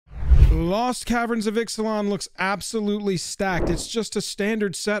Lost Caverns of Ixalan looks absolutely stacked. It's just a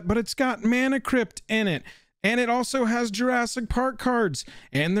standard set, but it's got Mana Crypt in it. And it also has Jurassic Park cards.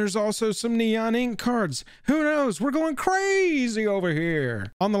 And there's also some Neon Ink cards. Who knows? We're going crazy over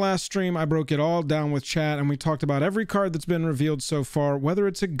here. On the last stream, I broke it all down with chat and we talked about every card that's been revealed so far, whether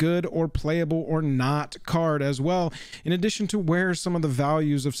it's a good or playable or not card as well, in addition to where some of the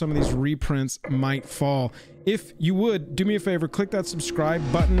values of some of these reprints might fall. If you would, do me a favor, click that subscribe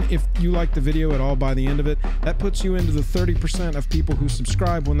button if you like the video at all by the end of it. That puts you into the 30% of people who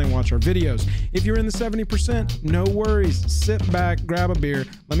subscribe when they watch our videos. If you're in the 70%, no worries. Sit back, grab a beer.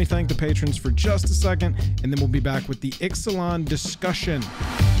 Let me thank the patrons for just a second, and then we'll be back with the Ixalan discussion.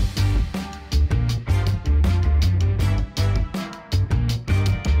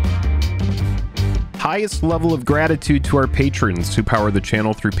 Highest level of gratitude to our patrons who power the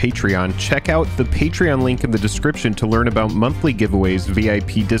channel through Patreon. Check out the Patreon link in the description to learn about monthly giveaways,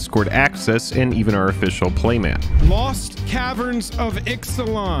 VIP Discord access, and even our official playmat. Lost Caverns of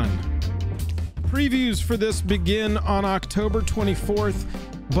Ixalan. Previews for this begin on October 24th,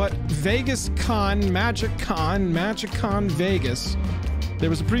 but Vegas Con, Magic Con Vegas,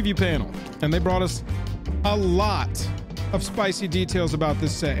 there was a preview panel, and they brought us a lot of spicy details about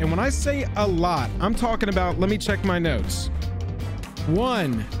this set. And when I say a lot, I'm talking about, let me check my notes.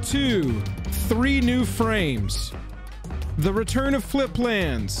 1, 2, 3 new frames. The return of flip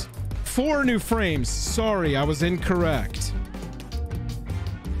plans. 4 new frames. Sorry, I was incorrect.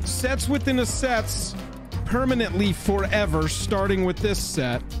 Sets within a sets permanently forever, starting with this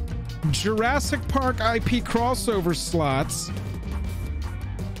set. Jurassic Park IP crossover slots.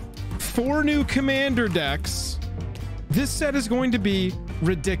 4 new commander decks. This set is going to be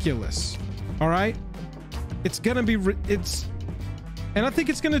ridiculous. All right, it's gonna be and I think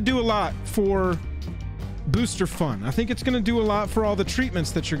it's gonna do a lot for booster fun. I think it's gonna do a lot for all the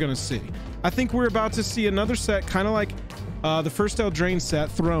treatments that you're gonna see. I think we're about to see another set kind of like the first Eldraine set,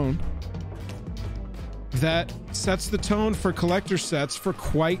 Throne, that sets the tone for collector sets for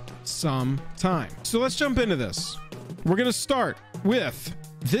quite some time. So let's jump into this. We're gonna start with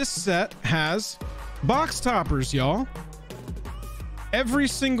this set has box toppers, y'all. Every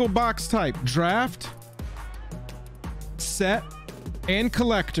single box type, draft, set, and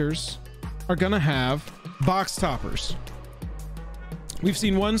collectors are gonna have box toppers. We've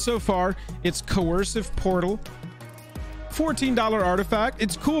seen one so far. It's Coercive Portal, $14 artifact.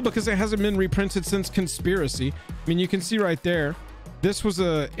 It's cool because it hasn't been reprinted since Conspiracy. I mean, you can see right there, this was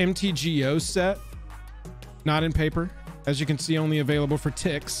a MTGO set, not in paper. As you can see, only available for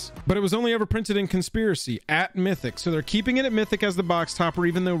ticks, but it was only ever printed in Conspiracy at Mythic. So they're keeping it at Mythic as the box topper,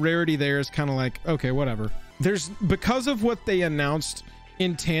 even though rarity there is kind of like, okay, whatever. Because of what they announced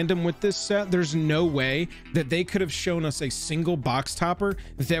in tandem with this set, there's no way that they could have shown us a single box topper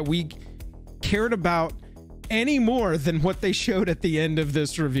that we cared about any more than what they showed at the end of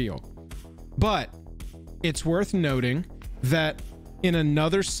this reveal. But it's worth noting that in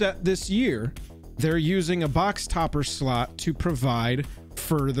another set this year, they're using a box topper slot to provide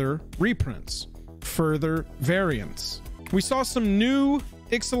further reprints, further variants. We saw some new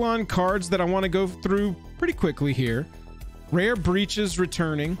Ixalan cards that I want to go through pretty quickly here. Rare Breaches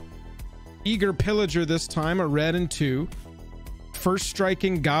returning. Eager Pillager this time, a red and 2. First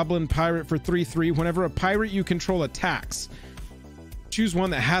Striking Goblin Pirate for 3/3. Whenever a pirate you control attacks, choose one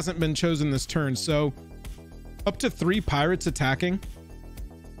that hasn't been chosen this turn. So up to 3 pirates attacking.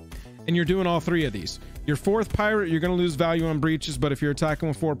 And you're doing all 3 of these. Your 4th pirate, you're going to lose value on breaches, but if you're attacking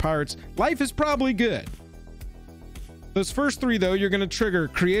with 4 pirates, life is probably good. Those first 3, though, you're going to trigger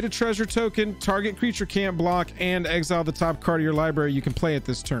create a treasure token, target creature can't block, and exile the top card of your library you can play at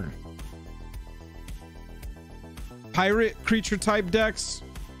this turn. Pirate creature type decks?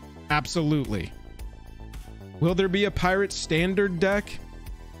 Absolutely. Will there be a pirate standard deck?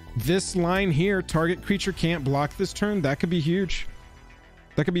 This line here, target creature can't block this turn, that could be huge.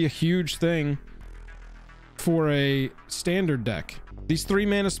 That could be a huge thing for a standard deck. These 3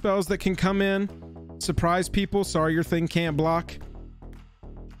 mana spells that can come in, surprise people. Sorry, your thing can't block.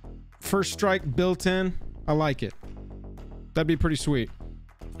 First strike built in. I like it. That'd be pretty sweet.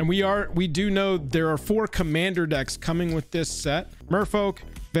 And we do know there are 4 commander decks coming with this set: Merfolk,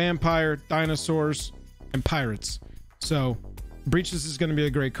 Vampire, Dinosaurs, and Pirates. So Breaches is going to be a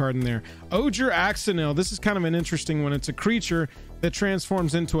great card in there. Oger Axonil. This is kind of an interesting one. It's a creature that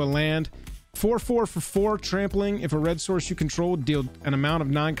transforms into a land. 4/4 for 4 trampling. If a red source you control would deal an amount of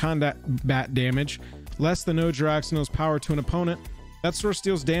non-combat damage less than Oger Axonil's power to an opponent, that source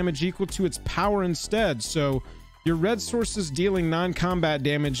deals damage equal to its power instead. So your red sources dealing non-combat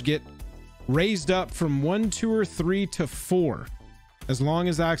damage get raised up from 1, 2, or 3 to 4. as long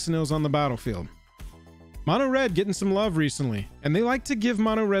as Ixalan's on the battlefield. Mono red getting some love recently, and they like to give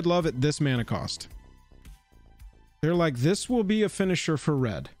mono red love at this mana cost. They're like, this will be a finisher for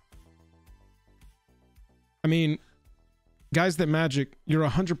red. I mean, guys that Magic, you're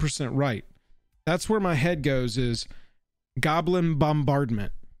 100% right. That's where my head goes, is Goblin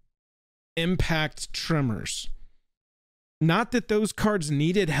Bombardment, Impact Tremors. Not that those cards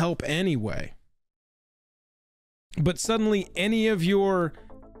needed help anyway, but suddenly any of your,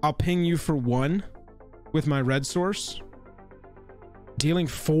 I'll ping you for 1 with my red source, dealing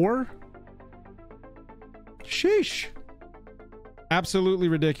 4? Sheesh. Absolutely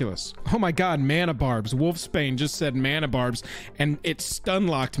ridiculous. Oh my god, mana barbs. Wolfsbane just said mana barbs and it stun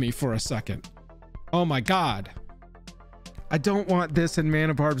locked me for a second. Oh my god. I don't want this and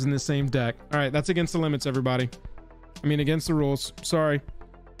mana barbs in the same deck. All right, that's against the limits, everybody. I mean, against the rules. Sorry.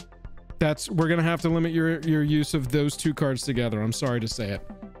 We're gonna have to limit your use of those 2 cards together. I'm sorry to say it,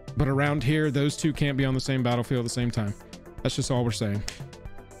 but around here, those 2 can't be on the same battlefield at the same time. That's just all we're saying.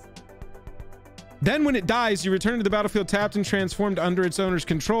 Then when it dies, you return to the battlefield tapped and transformed under its owner's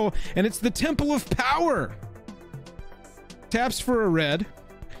control, and it's the Temple of Power. Taps for a red.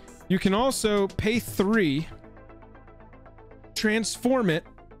 You can also pay 3, transform it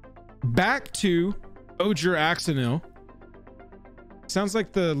back to Oger Axanil. Sounds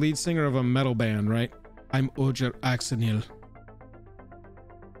like the lead singer of a metal band, right? I'm Oger Axanil.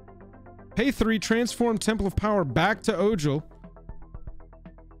 Pay 3, transform Temple of Power back to Ojel.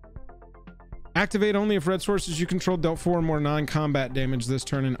 Activate only if red sources you control dealt 4 or more non-combat damage this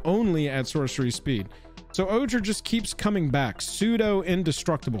turn, and only at sorcery speed. So Oger just keeps coming back. Pseudo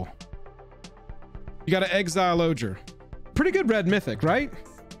indestructible. You gotta exile Oger. Pretty good red mythic, right?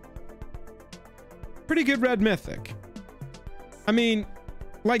 Pretty good red mythic. I mean,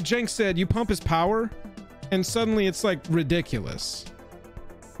 like Jenk said, you pump his power and suddenly it's like ridiculous.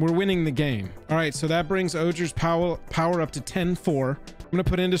 We're winning the game. All right, so that brings Oger's power up to 10-4. I'm gonna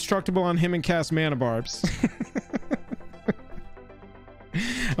put indestructible on him and cast mana barbs.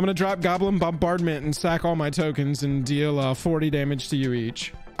 I'm gonna drop Goblin Bombardment and sack all my tokens and deal 40 damage to you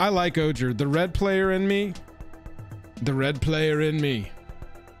each. I like Oger. The red player in me. The red player in me.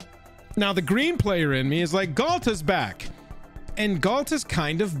 Now the green player in me is like, Galta's back. And Galta's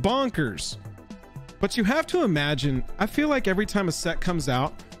kind of bonkers. But you have to imagine, I feel like every time a set comes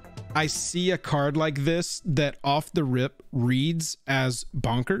out, I see a card like this that off the rip reads as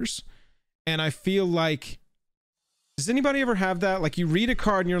bonkers. And I feel like, does anybody ever have that? Like you read a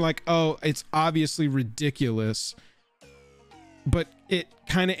card and you're like, oh, it's obviously ridiculous, but it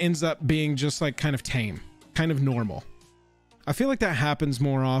kind of ends up being just like kind of tame, kind of normal. I feel like that happens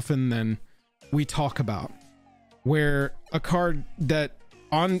more often than we talk about, where a card that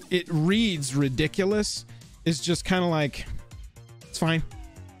on it reads ridiculous is just kind of like, it's fine.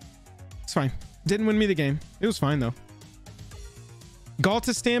 It's fine. Didn't win me the game. It was fine though.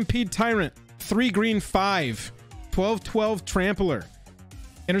 Galta Stampede Tyrant, 3 green 5, 12/12 Trampler.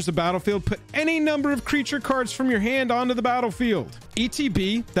 Enters the battlefield, put any number of creature cards from your hand onto the battlefield.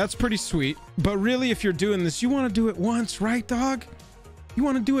 ETB, that's pretty sweet. But really, if you're doing this, you want to do it once, right, dog? You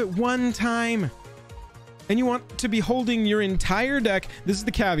want to do it one time. And you want to be holding your entire deck. This is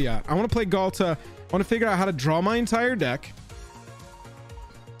the caveat. I want to play Galta. I want to figure out how to draw my entire deck.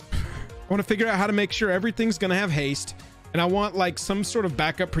 I want to figure out how to make sure everything's going to have haste. And I want like some sort of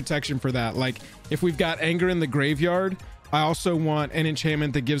backup protection for that. Like if we've got Anger in the graveyard, I also want an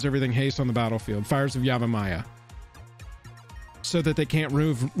enchantment that gives everything haste on the battlefield. Fires of Yavimaya. So that they can't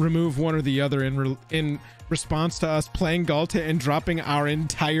remove one or the other in response to us playing Galta and dropping our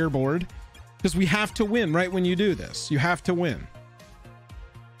entire board. Because we have to win right when you do this. You have to win.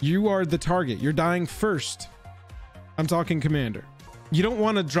 You are the target. You're dying first. I'm talking commander. You don't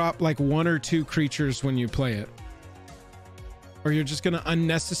want to drop like 1 or 2 creatures when you play it, or you're just going to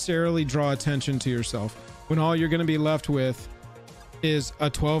unnecessarily draw attention to yourself when all you're going to be left with is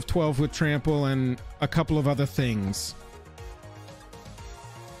a 12/12 with trample and a couple of other things.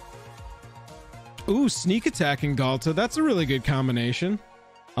 Ooh, sneak attack and Galta. That's a really good combination.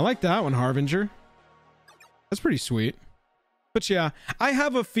 I like that one, Harbinger. That's pretty sweet. But yeah, I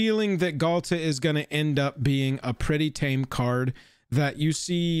have a feeling that Galta is going to end up being a pretty tame card that you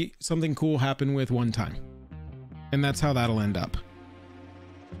see something cool happen with one time. And that's how that'll end up.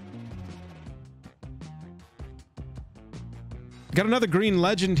 Got another green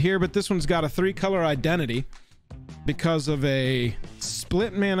legend here, but this one's got a 3-color identity because of a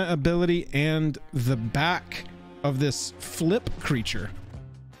split mana ability and the back of this flip creature.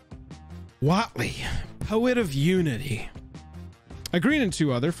 Watley, Poet of Unity. A green and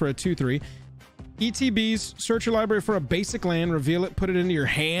 2 other for a 2/3. ETBs, search your library for a basic land, reveal it, put it into your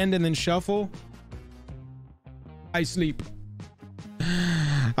hand, and then shuffle. I sleep.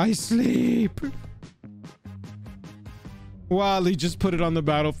 I sleep. Wally, just put it on the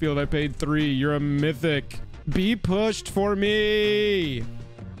battlefield. I paid 3. You're a mythic. Be pushed for me.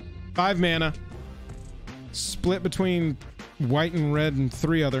 5 mana. Split between white and red and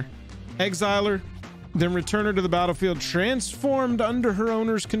 3 other. Exiler, then return her to the battlefield, transformed under her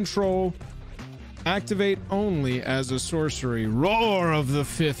owner's control. Activate only as a sorcery. Roar of the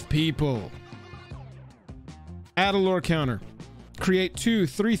Fifth People. Add a lore counter. Create 2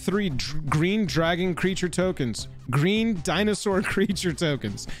 3/3 green dragon creature tokens. Green dinosaur creature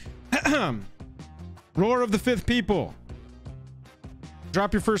tokens. Roar of the Fifth People.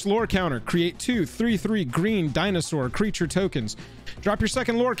 Drop your first lore counter. Create 2 3/3 green dinosaur creature tokens. Drop your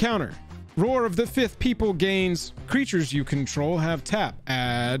second lore counter. Roar of the Fifth People gains creatures you control have tap.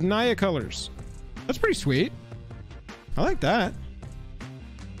 Add Naya colors. That's pretty sweet. I like that.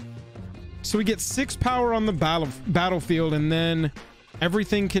 So we get 6 power on the battlefield, and then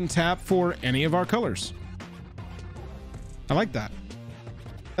everything can tap for any of our colors. I like that.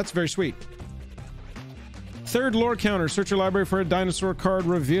 That's very sweet. Third lore counter. Search your library for a dinosaur card,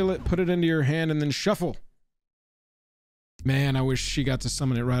 reveal it, put it into your hand, and then shuffle. Man, I wish she got to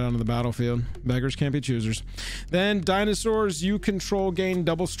summon it right onto the battlefield. Beggars can't be choosers. Then dinosaurs you control gain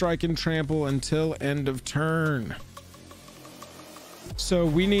double strike and trample until end of turn. So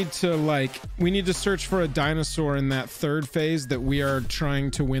we need to search for a dinosaur in that third phase that we are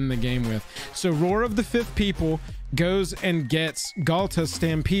trying to win the game with. So Roar of the Fifth People goes and gets Galta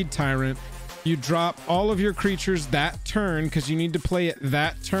Stampede Tyrant. You drop all of your creatures that turn because you need to play it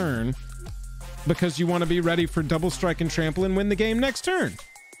that turn, because you want to be ready for double strike and trample and win the game next turn.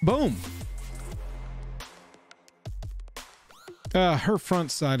 Boom. Her front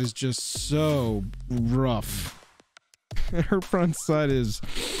side is just so rough. Her front side is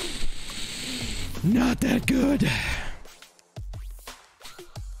not that good.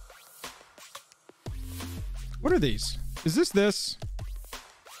 What are these? Is this?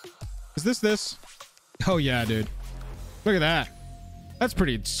 Is this? Oh yeah, dude. Look at that. That's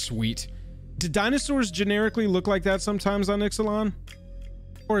pretty sweet. Do dinosaurs generically look like that sometimes on Ixalan?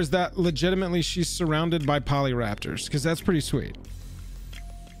 Or is that legitimately she's surrounded by polyraptors? Because that's pretty sweet.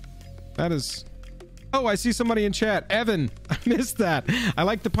 That is... Oh, I see somebody in chat. Evan, I missed that. I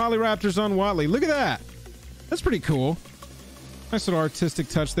like the polyraptors on Watley. Look at that. That's pretty cool. Nice little artistic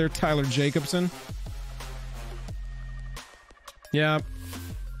touch there, Tyler Jacobson. Yeah.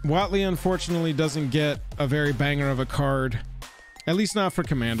 Watley unfortunately doesn't get a very banger of a card. At least not for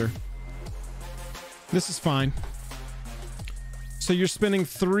Commander. This is fine. So you're spending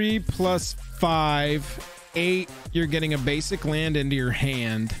 3 plus 5, 8. You're getting a basic land into your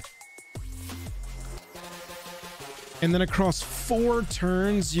hand. And then across 4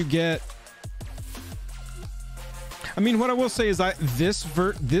 turns, you get... I mean, what I will say is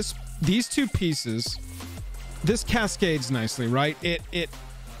these 2 pieces, this cascades nicely, right?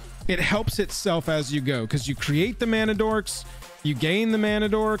 It helps itself as you go, because you create the mana dorks, you gain the mana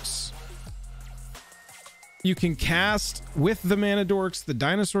dorks. You can cast with the mana dorks the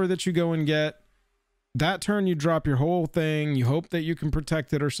dinosaur that you go and get. That turn you drop your whole thing. You hope that you can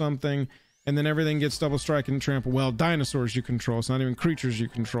protect it or something. And then everything gets double strike and trample. Well, dinosaurs you control. It's not even creatures you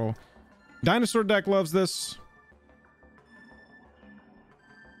control. Dinosaur deck loves this.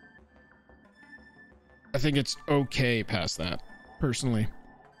 I think it's okay past that, personally.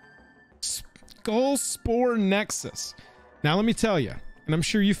 Skull Spore Nexus. Now let me tell you, and I'm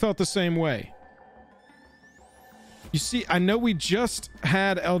sure you felt the same way. You see, I know we just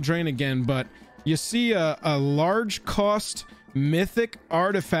had Eldraine again, but you see a large cost mythic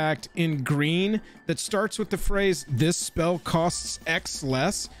artifact in green that starts with the phrase, "This spell costs X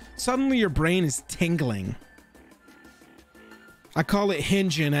less." Suddenly your brain is tingling. I call it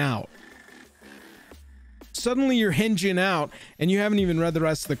hinging out. Suddenly you're hinging out and you haven't even read the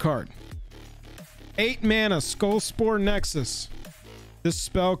rest of the card. 8 mana, Skull Spore Nexus. This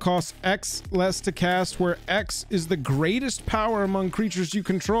spell costs X less to cast, where X is the greatest power among creatures you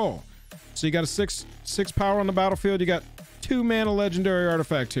control. So you got a 6 power on the battlefield. You got 2 mana legendary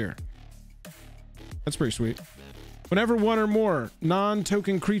artifact here. That's pretty sweet. Whenever 1 or more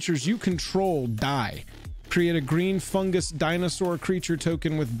non-token creatures you control die, create a green fungus dinosaur creature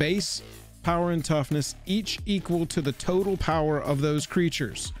token with base, power, and toughness, each equal to the total power of those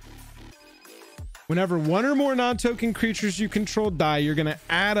creatures. Whenever 1 or more non-token creatures you control die, you're going to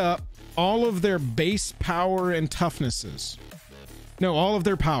add up all of their base power and toughnesses. No, all of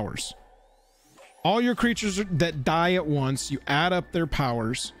their powers. All your creatures that die at once, you add up their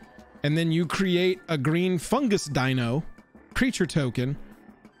powers. and then you create a green fungus dino creature token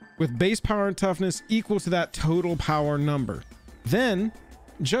with base power and toughness equal to that total power number. Then,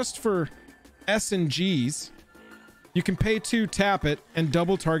 just for S and G's, you can pay 2, tap it, and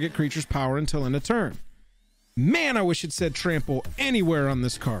double target creature's power until end of turn. Man, I wish it said trample anywhere on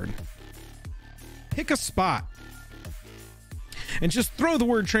this card. Pick a spot and just throw the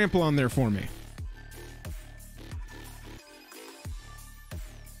word trample on there for me.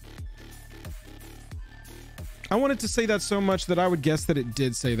 I wanted to say that so much that I would guess that it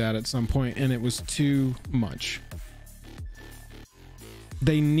did say that at some point, and it was too much.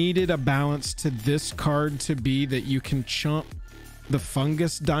 They needed a balance to this card to be that you can chump the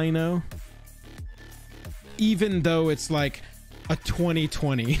fungus dino, even though it's like a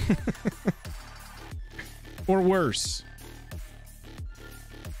 2020 or worse.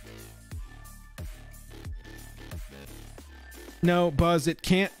 No, Buzz, it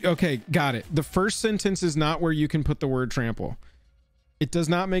can't. Okay, got it. The first sentence is not where you can put the word trample. It does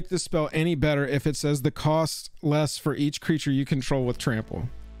not make this spell any better if it says the cost less for each creature you control with trample.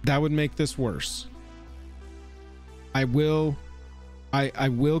 That would make this worse. I will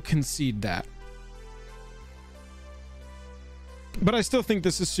concede that. But I still think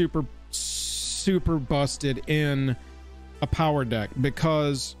this is super busted in a power deck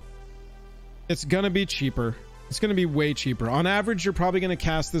because it's gonna be cheaper. It's going to be way cheaper. On average, you're probably going to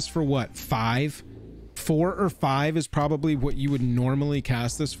cast this for what? 5? 4 or 5 is probably what you would normally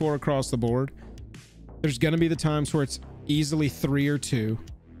cast this for across the board. There's going to be the times where it's easily 3 or 2.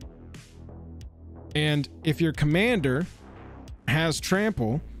 And if your commander has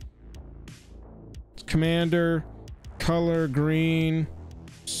trample, commander, color, green,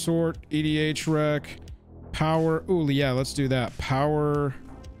 sort, EDH rec, power. Ooh, yeah, let's do that. Power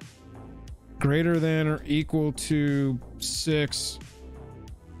greater than or equal to 6,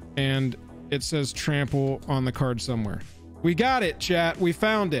 and it says trample on the card somewhere. We got it, chat. We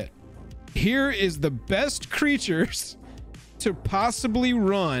found it. Here is the best creatures to possibly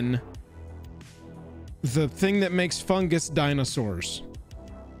run the thing that makes fungus dinosaurs.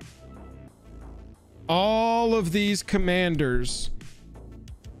 All of these commanders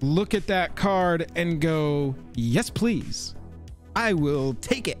look at that card and go, yes, please. I will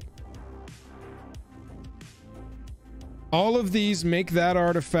take it. All of these make that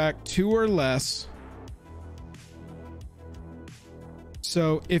artifact 2 or less.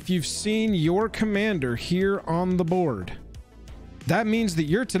 So if you've seen your commander here on the board, that means that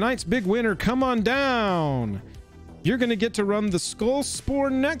you're tonight's big winner. Come on down. You're going to get to run the Skull Spore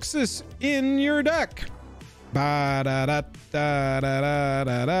Nexus in your deck.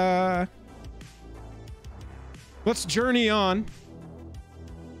 Ba-da-da-da-da-da-da. Let's journey on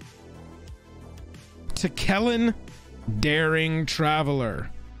to Kellen Daring Traveler.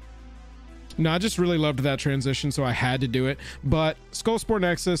 No, I just really loved that transition, so I had to do it. But Skull Spore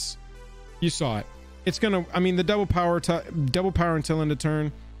Nexus, you saw it. It's gonna, I mean, the double power until end of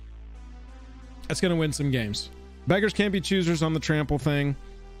turn. It's gonna win some games. Beggars can't be choosers on the trample thing,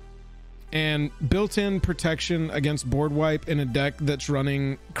 and built-in protection against board wipe in a deck that's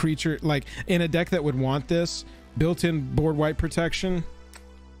running creature, like in a deck that would want this built-in board wipe protection.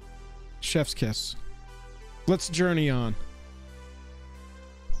 Chef's kiss. Let's journey on.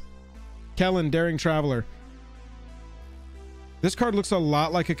 Kellen, Daring Traveler. This card looks a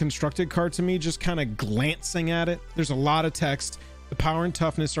lot like a constructed card to me, just kind of glancing at it. There's a lot of text. The power and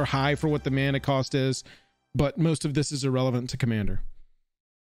toughness are high for what the mana cost is, but most of this is irrelevant to Commander.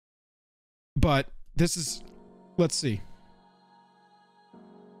 But this is, let's see.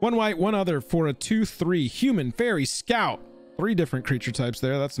 1 white, 1 other for a 2/3 human, fairy, scout. 3 different creature types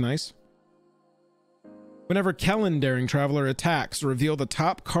there. That's nice. Whenever Kellen, Daring Traveler, attacks, reveal the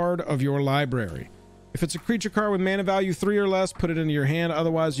top card of your library. If it's a creature card with mana value 3 or less, put it into your hand.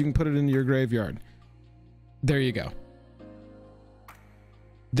 Otherwise, you can put it into your graveyard. There you go.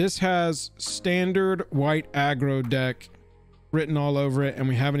 This has standard white aggro deck written all over it, and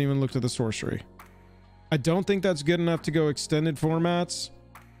we haven't even looked at the sorcery. I don't think that's good enough to go extended formats,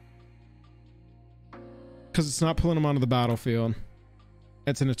 because it's not pulling them onto the battlefield.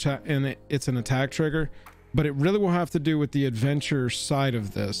 It's an attack, and it's an attack trigger, but it really will have to do with the adventure side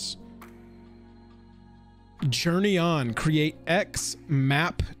of this. Journey on. Create X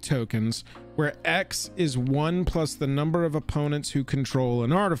map tokens, where X is 1 plus the number of opponents who control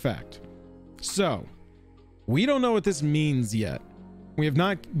an artifact. So, we don't know what this means yet. We have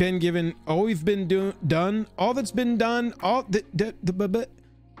not been given all we've been done. All that's been done. All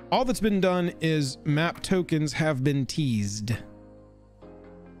that's been done is map tokens have been teased.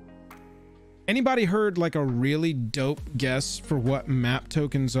 Anybody heard like a really dope guess for what map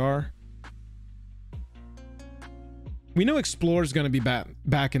tokens are? We know Explore is going to be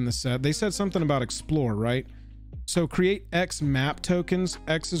back in the set. They said something about Explore, right? So create X map tokens.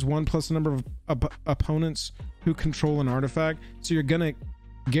 X is 1 plus the number of opponents who control an artifact. So you're going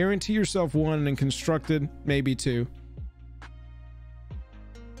to guarantee yourself 1 and constructed maybe 2.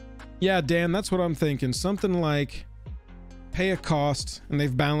 Yeah, Dan, that's what I'm thinking. Something like pay a cost, and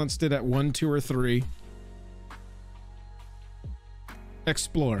they've balanced it at 1, 2, or 3.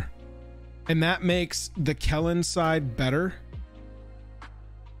 Explore. And that makes the Kellen side better.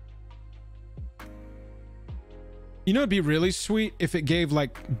 You know, it'd be really sweet if it gave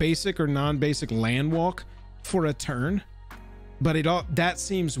like basic or non-basic land walk for a turn, but that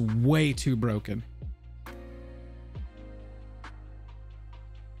seems way too broken.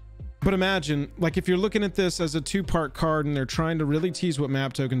 But imagine, like, if you're looking at this as a 2-part card and they're trying to really tease what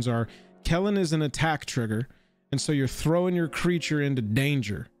map tokens are, Kellen is an attack trigger, and so you're throwing your creature into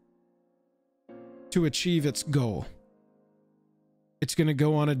danger to achieve its goal. It's going to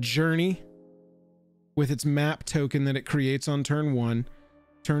go on a journey with its map token that it creates on turn 1.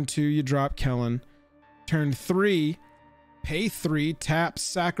 Turn 2, you drop Kellen. Turn 3, pay 3, tap,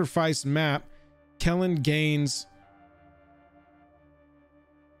 sacrifice map. Kellen gains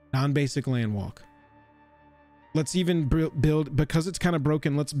non-basic land walk. Let's even build, because it's kind of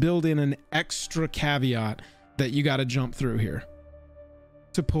broken, let's build in an extra caveat that you got to jump through here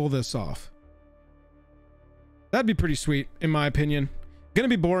to pull this off. That'd be pretty sweet, in my opinion. Gonna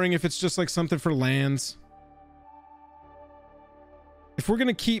be boring if it's just like something for lands. If we're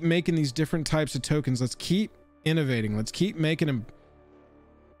gonna keep making these different types of tokens, let's keep innovating. Let's keep making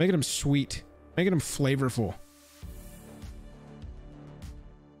them sweet, making them flavorful.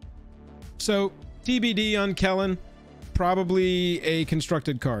 So TBD on Kellen, probably a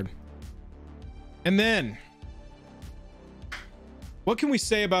constructed card. And then, what can we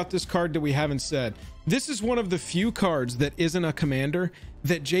say about this card that we haven't said? This is one of the few cards that isn't a commander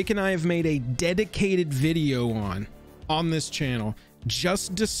that Jake and I have made a dedicated video on this channel,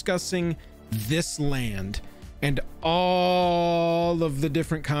 just discussing this land and all of the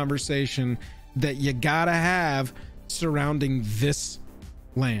different conversation that you gotta have surrounding this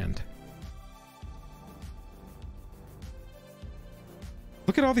land.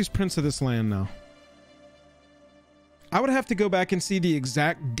 Look at all these prints of this land now. I would have to go back and see the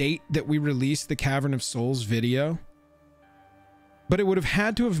exact date that we released the Cavern of Souls video, but it would have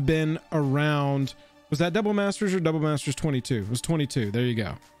had to have been around, was that Double Masters or Double Masters 22? It was 22. There you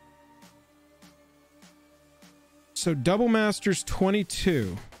go. So Double Masters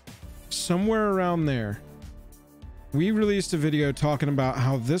 22, somewhere around there, we released a video talking about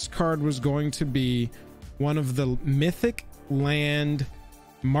how this card was going to be one of the mythic land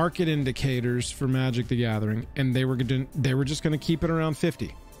market indicators for Magic the Gathering, and they were just going to keep it around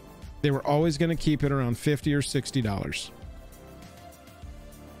 50. They were always going to keep it around $50 or $60.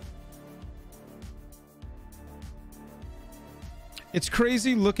 It's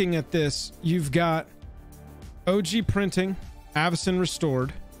crazy looking at this. You've got OG printing, Avacyn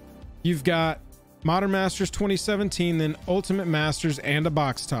Restored. You've got Modern Masters 2017, then Ultimate Masters and a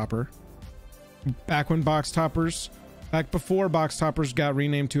box topper. Back before box toppers got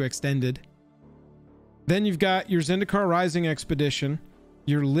renamed to Extended. Then you've got your Zendikar Rising Expedition,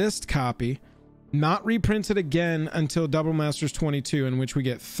 your list copy, not reprinted again until Double Masters 22, in which we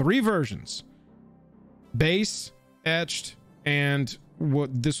get 3 versions: base, etched, and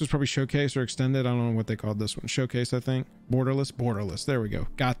what this was probably Showcase or Extended. I don't know what they called this one. Showcase, I think. Borderless. There we go.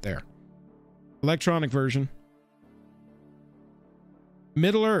 Got there. Electronic version.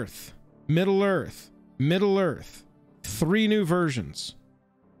 Middle Earth. 3 new versions.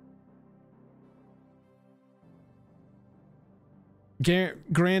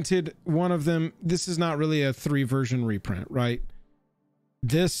 Granted, one of them, this is not really a 3-version reprint, right?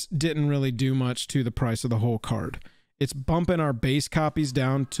 This didn't really do much to the price of the whole card. It's bumping our base copies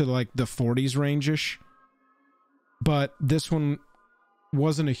down to like the 40s range-ish, but this one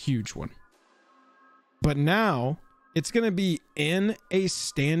wasn't a huge one. But now it's going to be in a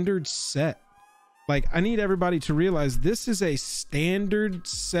standard set. Like, I need everybody to realize this is a standard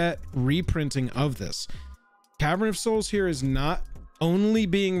set reprinting of this. Cavern of Souls here is not only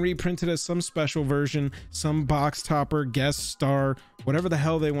being reprinted as some special version, some box topper, guest star, whatever the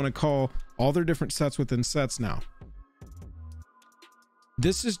hell they want to call all their different sets within sets now.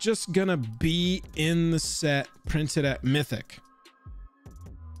 This is just gonna be in the set, printed at Mythic.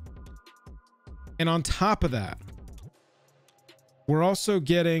 And on top of that, we're also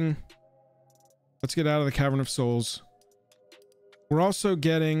getting, let's get out of the Cavern of Souls. We're also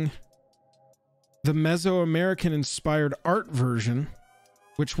getting the Mesoamerican inspired art version,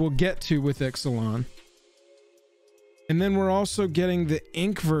 which we'll get to with Ixalan. And then we're also getting the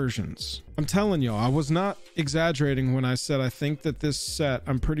ink versions. I'm telling y'all, I was not exaggerating when I said I think that this set,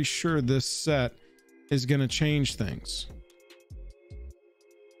 I'm pretty sure this set is going to change things.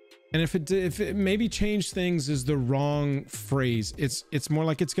 And if it maybe change things is the wrong phrase. It's more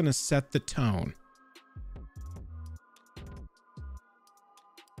like it's going to set the tone.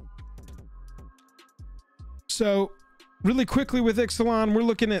 So really quickly with Ixalan, we're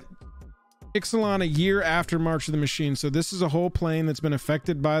looking at Ixalan a year after March of the Machine. So this is a whole plane that's been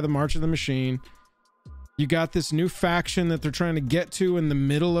affected by the March of the Machine. You got this new faction that they're trying to get to in the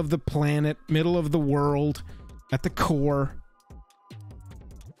middle of the planet, middle of the world, at the core.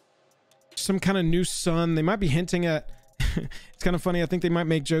 Some kind of new sun. They might be hinting at it's kind of funny. I think they might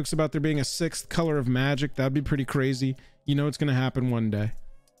make jokes about there being a 6th color of magic. That'd be pretty crazy. You know it's going to happen one day.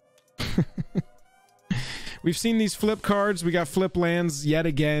 We've seen these flip cards. We got flip lands yet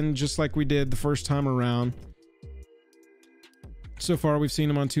again, just like we did the first time around. So far, we've seen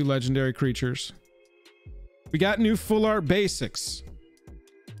them on 2 legendary creatures. We got new full art basics.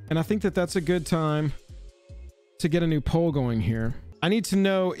 And I think that that's a good time to get a new poll going here. I need to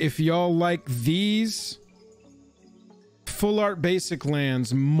know if y'all like these full art basic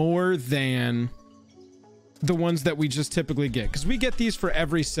lands more than the ones that we just typically get, because we get these for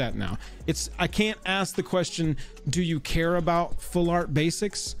every set now. I can't ask the question, do you care about full art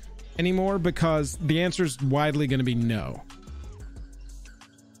basics anymore, because the answer is widely going to be no.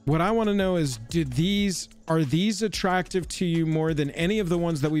 What I want to know is, are these attractive to you more than any of the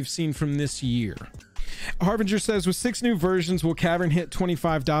ones that we've seen from this year? Harbinger says, with 6 new versions, will Cavern hit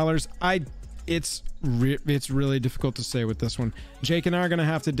 $25? It's really difficult to say with this one. Jake and I are going to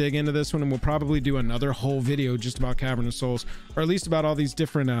have to dig into this one, and we'll probably do another whole video just about Cavern of Souls, or at least about all these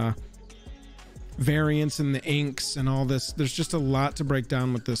different variants and the inks and all this. There's just a lot to break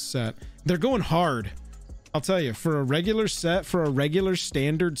down with this set. They're going hard. I'll tell you, for a regular set, for a regular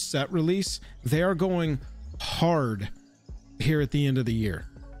standard set release, they are going hard here at the end of the year.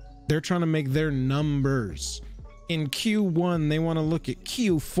 They're trying to make their numbers. In Q1, they want to look at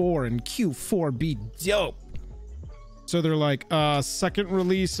Q4 and Q4 be dope. So they're like, second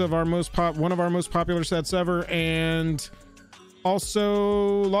release of our one of our most popular sets ever, and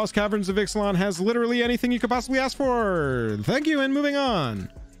also Lost Caverns of Ixalan has literally anything you could possibly ask for. Thank you, and moving on.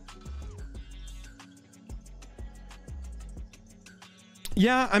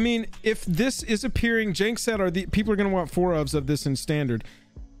 Yeah, I mean, if this is appearing, Jank said, people are going to want 4 ofs of this in standard.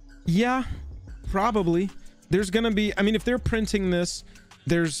 Yeah, probably. There's going to be, I mean, if they're printing this,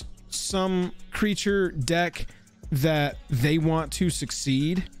 there's some creature deck that they want to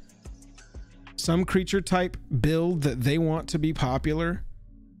succeed. Some creature type build that they want to be popular.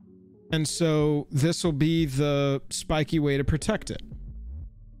 And so this will be the spiky way to protect it.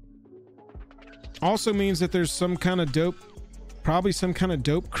 Also means that there's some kind of dope, probably some kind of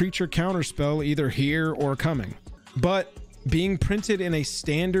dope creature counterspell either here or coming. But being printed in a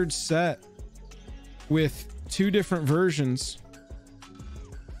standard set with 2 different versions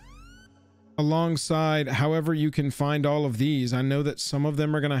alongside however you can find all of these. I know that some of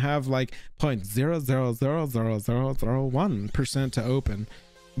them are going to have like 0.0000001% to open,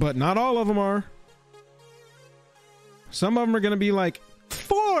 but not all of them are. Some of them are going to be like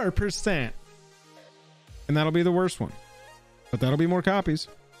 4%, and that'll be the worst one, but that'll be more copies.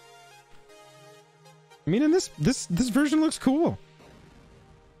 I mean, and this version looks cool.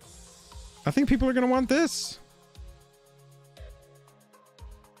 I think people are going to want this.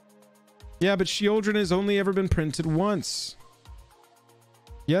 Yeah, but Sheoldred has only ever been printed once.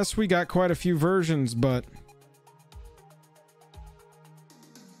 Yes, we got quite a few versions, but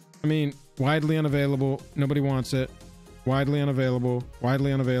I mean, widely unavailable. Nobody wants it. Widely unavailable.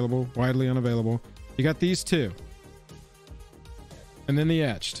 Widely unavailable. Widely unavailable. You got these 2. And then the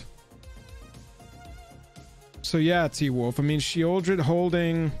etched. So yeah, T-Wolf. I mean, Sheoldred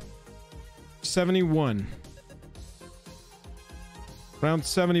holding 71. Around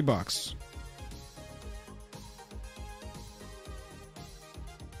 $70.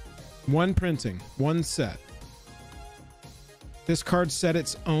 One printing, one set. This card set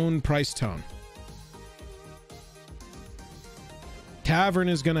its own price tone. Cavern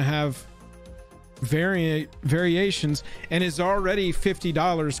is going to have variations and is already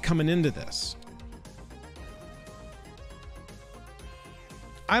 $50 coming into this.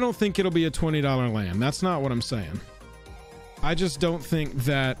 I don't think it'll be a $20 land. That's not what I'm saying. I just don't think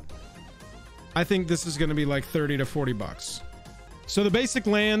that. I think this is going to be like 30 to 40 bucks. So the basic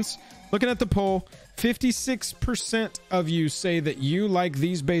lands, Looking at the poll, 56% of you say that you like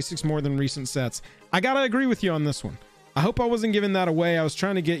these basics more than recent sets. I gotta agree with you on this one. I hope I wasn't giving that away. I was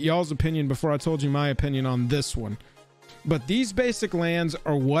trying to get y'all's opinion before I told you my opinion on this one. But these basic lands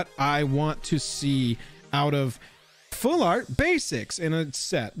are what I want to see out of full art basics in a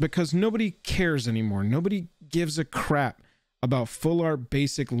set, because nobody cares anymore. Nobody gives a crap about full art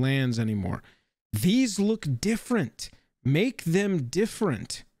basic lands anymore. These look different. Make them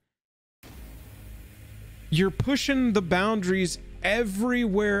different. You're pushing the boundaries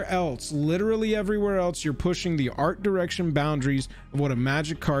everywhere else, literally everywhere else. You're pushing the art direction boundaries of what a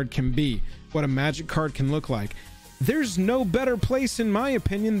Magic card can be, what a Magic card can look like. There's no better place, in my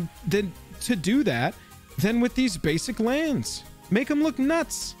opinion, than to do that than with these basic lands. Make them look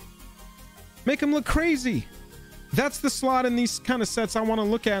nuts. Make them look crazy. That's the slot in these kind of sets I want to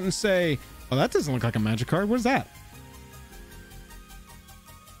look at and say, oh, that doesn't look like a Magic card. Where's that?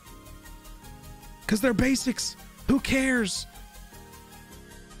 Because they're basics. Who cares?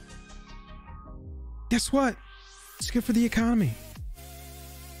 Guess what? It's good for the economy.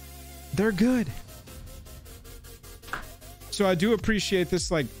 They're good. So I do appreciate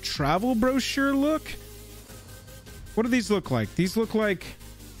this like travel brochure look. What do these look like? These look like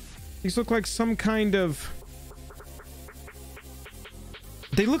some kind of,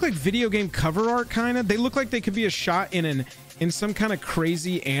 they look like video game cover art kind of. They look like they could be a shot in some kind of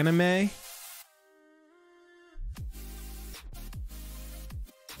crazy anime.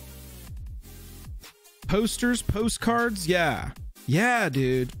 Posters, postcards, yeah. Yeah,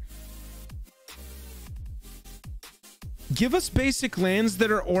 dude. Give us basic lands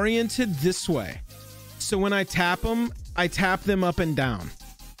that are oriented this way. So when I tap them up and down.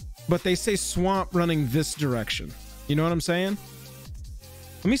 But they say swamp running this direction. You know what I'm saying?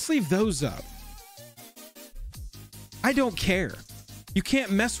 Let me sleeve those up. I don't care. You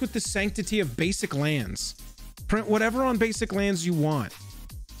can't mess with the sanctity of basic lands. Print whatever on basic lands you want.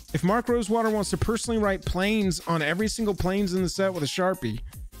 If Mark Rosewater wants to personally write planes on every single planes in the set with a Sharpie,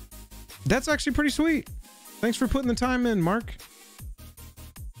 that's actually pretty sweet. Thanks for putting the time in, Mark.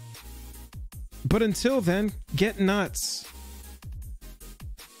 But until then, get nuts.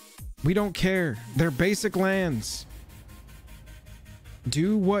 We don't care. They're basic lands.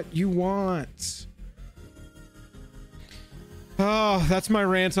 Do what you want. Oh, that's my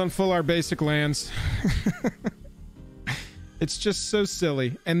rant on full art basic lands. It's just so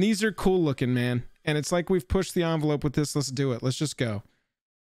silly. And these are cool looking, man. And it's like we've pushed the envelope with this. Let's do it. Let's just go.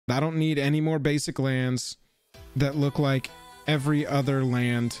 I don't need any more basic lands that look like every other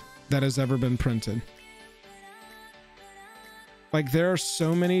land that has ever been printed. Like, there are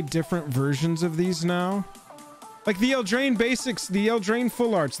so many different versions of these now. Like the Eldraine basics, the Eldraine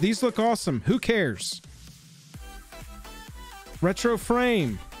full arts. These look awesome. Who cares? Retro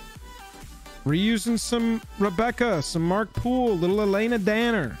frame. Reusing some Rebecca, some Mark Poole, little Elena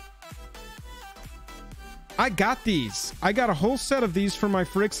Danner. I got these. I got a whole set of these for my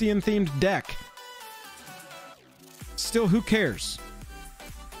Phyrexian themed deck. Still, who cares?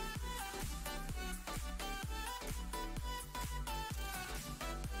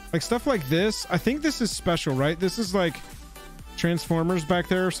 Like stuff like this. I think this is special, right? This is like Transformers back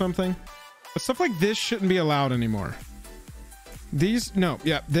there or something. But stuff like this shouldn't be allowed anymore. These, no,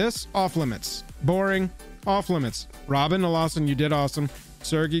 yeah, this, off limits. Boring, off limits. Robin, Alasan, you did awesome.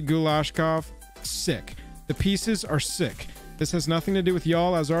 Sergey Gulashkov, sick. The pieces are sick. This has nothing to do with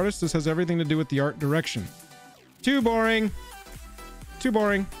y'all as artists. This has everything to do with the art direction. Too boring. Too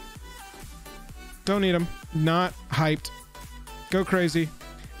boring. Don't need them. Not hyped. Go crazy.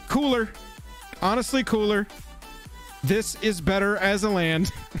 Cooler. Honestly, cooler. This is better as a land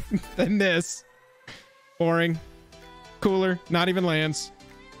than this. Boring. Cooler. Not even lands.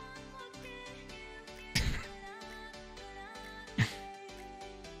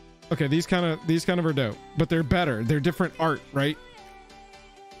 Okay, these kind of are dope, but they're better. They're different art, right?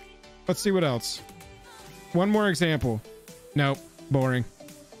 Let's see what else. One more example. Nope. Boring.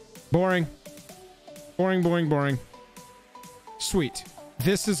 Boring. Boring, boring, boring. Sweet.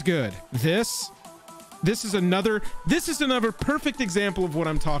 This is good. This is another perfect example of what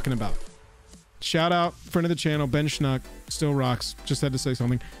I'm talking about. Shout out, friend of the channel, Ben Schnuck, still rocks. Just had to say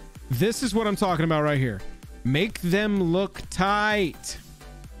something. This is what I'm talking about right here. Make them look tight.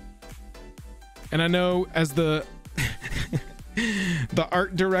 And I know as the the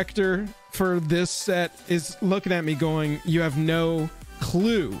art director for this set is looking at me going, you have no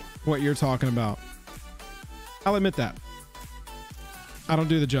clue what you're talking about. I'll admit that. I don't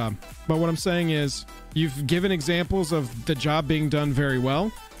do the job. But what I'm saying is, you've given examples of the job being done very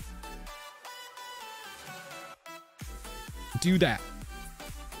well. Do that.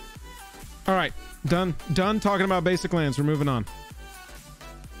 All right, done talking about basic lands. We're moving on.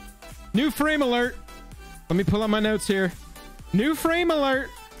 New frame alert. Let me pull up my notes here. New frame alert.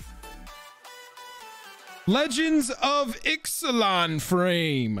 Legends of Ixalan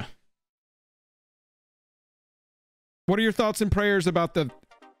frame. What are your thoughts and prayers about the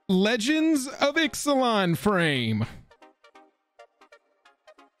Legends of Ixalan frame?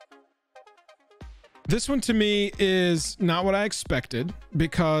 This one to me is not what I expected,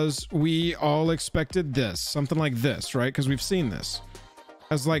 because we all expected this, something like this, right? Because we've seen this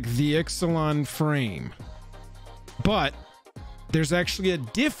as like the Ixalan frame, but there's actually a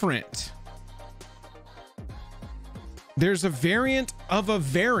different. There's a variant of a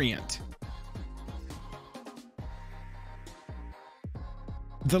variant.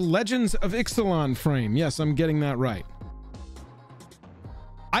 The Legends of Ixalan frame. Yes, I'm getting that right.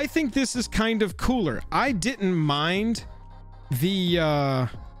 I think this is kind of cooler. I didn't mind the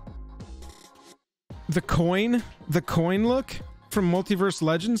coin look from Multiverse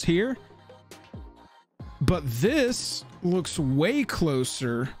Legends here, but this looks way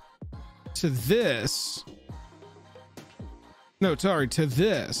closer to this. No, sorry, to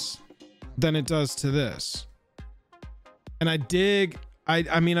this than it does to this. And I dig,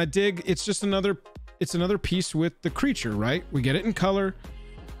 I mean, I dig, it's just another piece with the creature, right? We get it in color.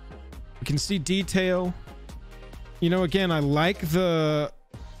 We can see detail. You know, again, I like this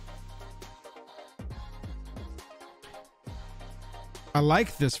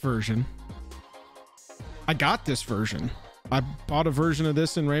version. I got this version. I bought a version of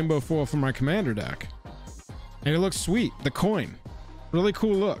this in Rainbow Foil for my commander deck. And it looks sweet. The coin. Really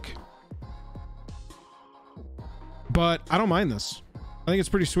cool look. But I don't mind this. I think it's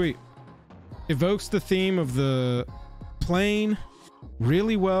pretty sweet. Evokes the theme of the plane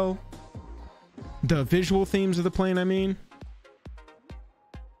really well. The visual themes of the plane, I mean.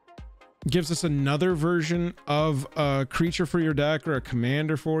 Gives us another version of a creature for your deck or a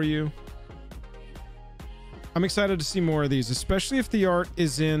commander for you. I'm excited to see more of these, especially if the art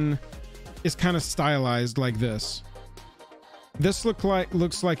is kind of stylized like this. This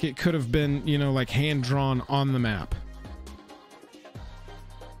looks like it could have been, you know, like hand drawn on the map.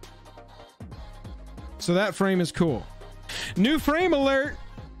 So that frame is cool. New frame alert.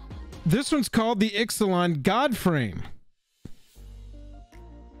 This one's called the Ixalan God frame.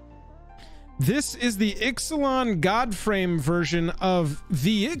 This is the Ixalan God frame version of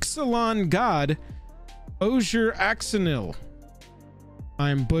the Ixalan God Osier Axanil.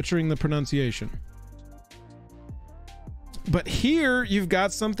 I am butchering the pronunciation. But here you've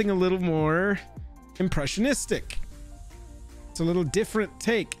got something a little more impressionistic. It's a little different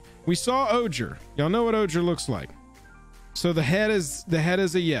take. We saw Osier. Y'all know what Osier looks like. So the head is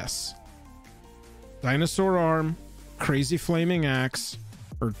a yes. Dinosaur arm, crazy flaming axe,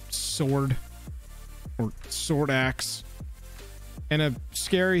 or sword axe, and a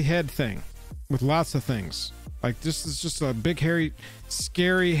scary head thing with lots of things. Like, this is just a big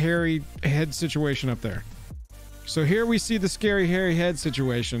scary hairy head situation up there. So here we see the scary hairy head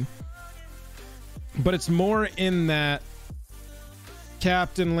situation, but it's more in that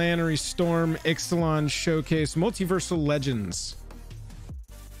Captain Lannery Storm Ixalan Showcase Multiversal Legends.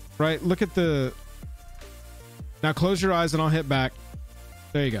 Right? Look at the... Now close your eyes and I'll hit back.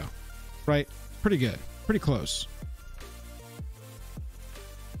 There you go. Right? Pretty good. Pretty close.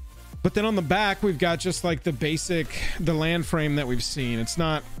 But then on the back, we've got just like the land frame that we've seen. It's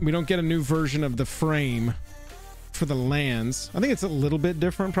not... We don't get a new version of the frame for the lands. I think it's a little bit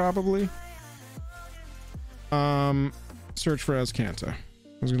different, probably. Search for Azcanta. I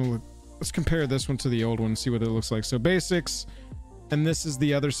was gonna look. Let's compare this one to the old one and see what it looks like. So basics, and this is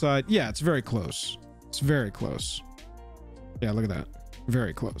the other side. Yeah, it's very close. It's very close. Yeah, look at that.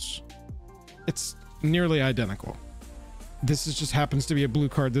 Very close. It's nearly identical. This just happens to be a blue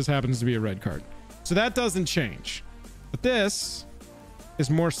card. This happens to be a red card. So that doesn't change. But this is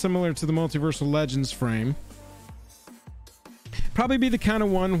more similar to the Multiversal Legends frame. Probably be the kind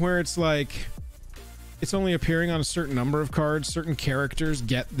of one where it's like, it's only appearing on a certain number of cards. Certain characters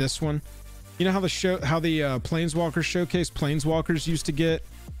get this one. You know how the Planeswalkers Showcase Planeswalkers used to get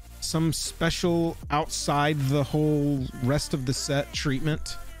some special outside the whole rest of the set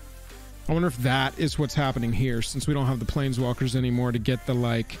treatment? I wonder if that is what's happening here, since we don't have the Planeswalkers anymore to get the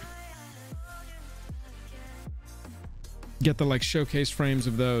like showcase frames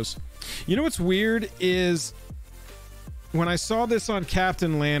of those. You know what's weird is when I saw this on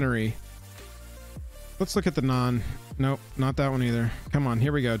Captain Lannery. Let's look at the nope, not that one either. Come on,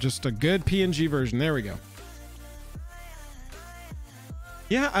 here we go. Just a good PNG version. There we go.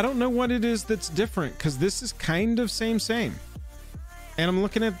 Yeah, I don't know what it is that's different, because this is kind of same. And I'm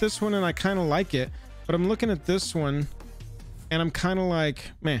looking at this one and I kind of like it, but I'm looking at this one and I'm kind of like,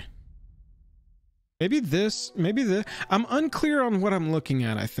 meh. Maybe this. I'm unclear on what I'm looking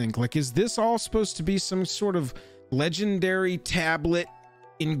at, I think. Like, is this all supposed to be some sort of legendary tablet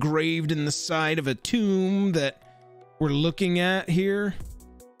engraved in the side of a tomb that we're looking at here?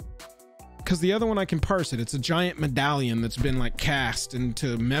 Because the other one, I can parse it. It's a giant medallion that's been like cast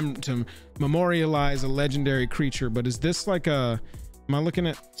into to memorialize a legendary creature. But is this like a... Am I looking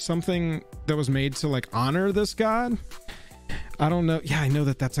at something that was made to like honor this god? I don't know. Yeah, I know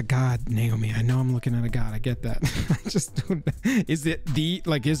that that's a god, Naomi. I know I'm looking at a god. I get that. I just don't... Is it the...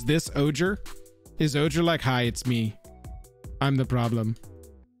 Like, is this Oger? Is Oger like, hi, it's me. I'm the problem.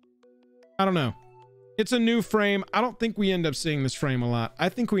 I don't know. It's a new frame. I don't think we end up seeing this frame a lot. I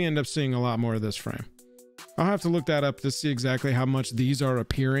think we end up seeing a lot more of this frame. I'll have to look that up to see exactly how much these are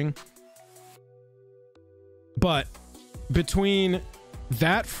appearing. But between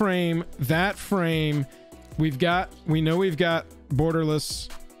that frame, we know we've got borderless.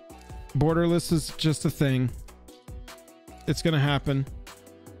 Borderless is just a thing. It's gonna happen.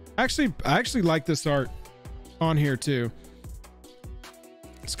 I actually like this art on here too.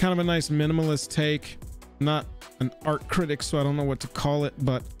 It's kind of a nice minimalist take. Not an art critic, so I don't know what to call it,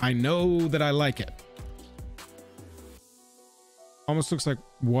 but I know that I like it. Almost looks like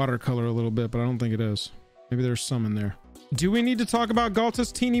watercolor a little bit, but I don't think it is. Maybe there's some in there. Do we need to talk about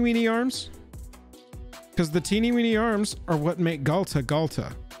Galta's teeny weeny arms? Because the teeny weeny arms are what make Galta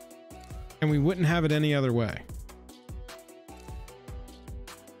Galta. And we wouldn't have it any other way.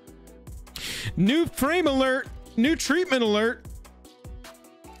 New frame alert! New treatment alert!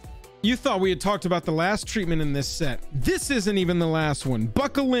 You thought we had talked about the last treatment in this set. This isn't even the last one.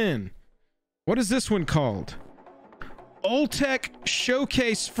 Buckle in. What is this one called? Oltec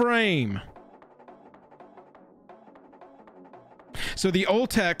Showcase Frame. So the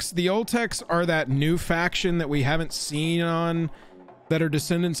Oltecs are that new faction that we haven't seen on, that are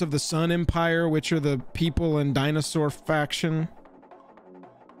descendants of the Sun Empire, which are the people and dinosaur faction.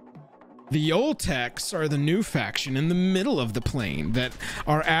 The Oltecs are the new faction in the middle of the plane that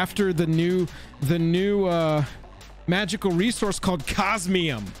are after the new magical resource called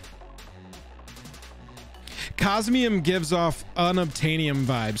Cosmium. Cosmium gives off unobtainium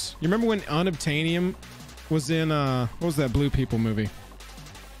vibes. You remember when unobtainium was in what was that Blue People movie?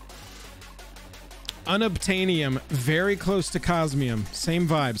 Unobtainium, very close to Cosmium. Same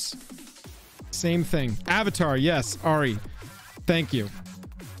vibes. Same thing. Avatar, yes, Ari. Thank you.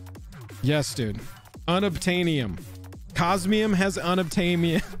 Yes, dude. Unobtainium. Cosmium has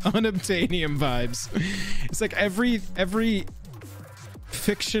unobtainium vibes. It's like every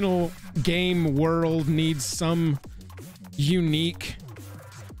fictional game world needs some unique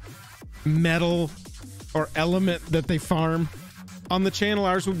metal or element that they farm. On the channel,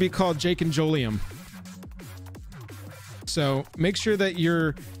 ours would be called Jake and Jolium. So make sure that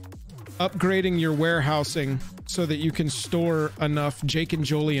you're upgrading your warehousing so that you can store enough Jake and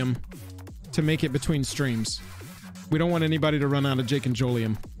Jolium to make it between streams. We don't want anybody to run out of Jake and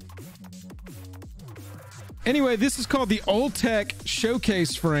Jolium. Anyway, this is called the Oltec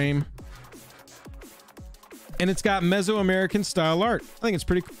Showcase Frame. And it's got Mesoamerican style art. I think it's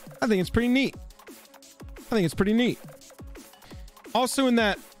pretty neat. Also in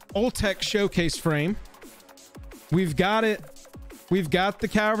that Oltec Showcase Frame, we've got the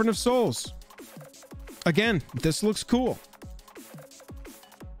Cavern of Souls. Again, this looks cool.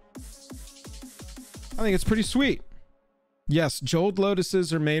 I think it's pretty sweet. Yes, Jold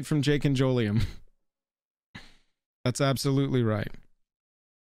Lotuses are made from Jake and Jolium. That's absolutely right.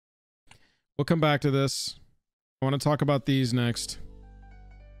 We'll come back to this. I want to talk about these next.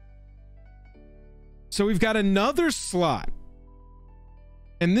 So we've got another slot.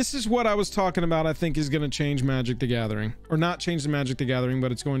 And this is what I was talking about, I think is going to change Magic the Gathering. Or not change the Magic the Gathering,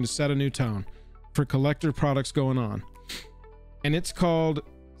 but it's going to set a new tone for collector products going on. And it's called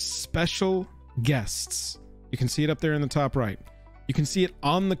Special Guests. You can see it up there in the top right. You can see it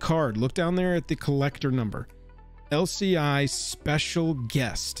on the card. Look down there at the collector number. LCI Special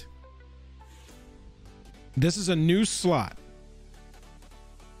Guest. This is a new slot.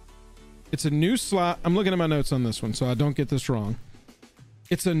 It's a new slot. I'm looking at my notes on this one so I don't get this wrong.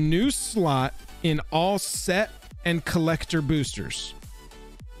 It's a new slot in all set and collector boosters.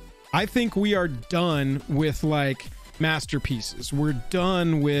 I think we are done with like masterpieces. We're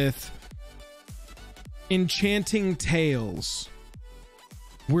done with Enchanting Tales.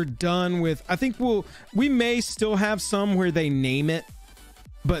 We're done with, I think we may still have some where they name it,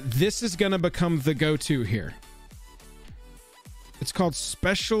 but this is going to become the go-to here. It's called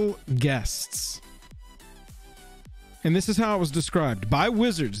Special Guests. And this is how it was described by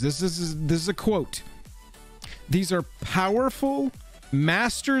Wizards. This is a quote. These are powerful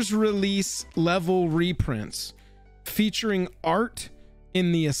Masters release level reprints featuring art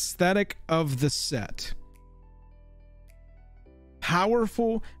in the aesthetic of the set.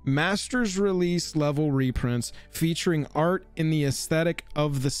 Powerful Masters release level reprints featuring art in the aesthetic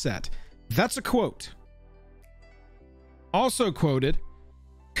of the set. That's a quote. Also quoted,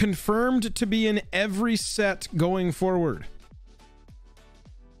 confirmed to be in every set going forward.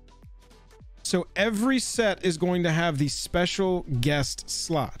 So every set is going to have the special guest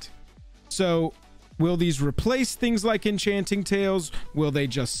slot. So will these replace things like Enchanting Tales? Will they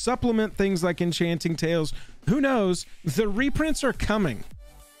just supplement things like Enchanting Tales? Who knows? The reprints are coming.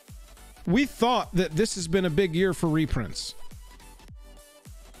 We thought that this has been a big year for reprints.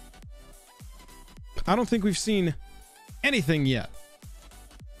 I don't think we've seen anything yet.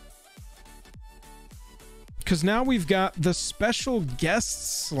 Because now we've got the special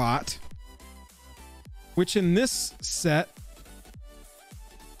guest slot, which in this set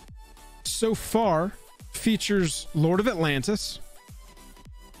so far features Lord of Atlantis,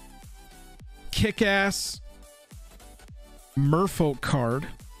 kick-ass Merfolk card.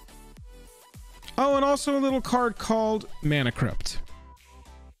 Oh, and also a little card called Mana Crypt.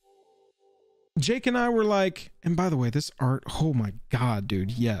 Jake and I were like, and by the way, this art, oh my god,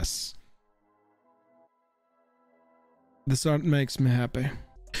 dude, yes. This art makes me happy.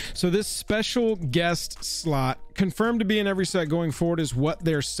 So this special guest slot, confirmed to be in every set going forward, is what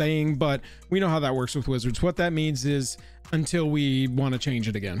they're saying, but we know how that works with Wizards. What that means is until we want to change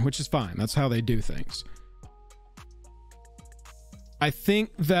it again, which is fine. That's how they do things. I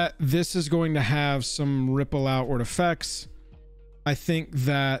think that this is going to have some ripple outward effects. I think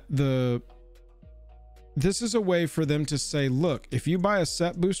that this is a way for them to say, look, if you buy a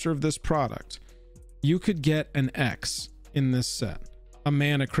set booster of this product, you could get an X in this set. A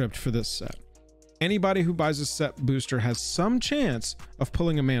Mana Crypt for this set. Anybody who buys a set booster has some chance of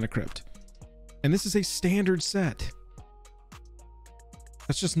pulling a Mana Crypt. And this is a standard set.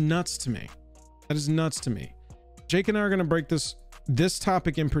 That's just nuts to me. That is nuts to me. Jake and I are going to break this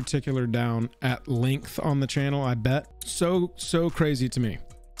topic in particular down at length on the channel, I bet. So crazy to me.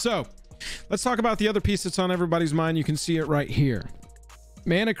 So let's talk about the other piece that's on everybody's mind. You can see it right here.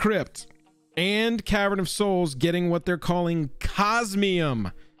 Mana Crypt and Cavern of Souls getting what they're calling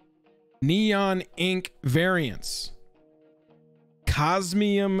Cosmium Neon Ink variants.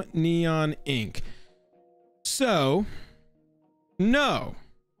 Cosmium Neon Ink. So, no,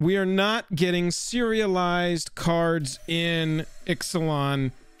 we are not getting serialized cards in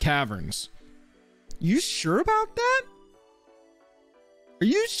Ixalan Caverns. You sure about that? Are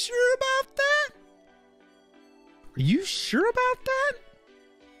you sure about that? Are you sure about that?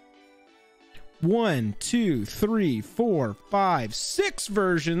 1, 2, 3, 4, 5, 6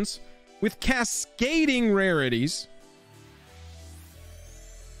 versions with cascading rarities.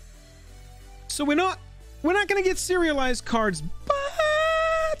 So we're not going to get serialized cards,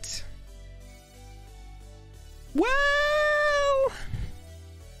 but well,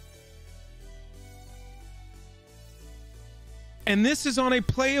 and this is on a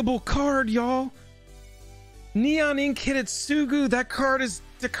playable card, y'all. Neon Ink Hitotsugu, the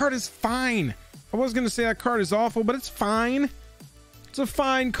card is fine. I was going to say that card is awful, but it's fine. It's a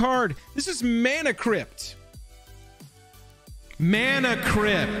fine card. This is Mana Crypt. Mana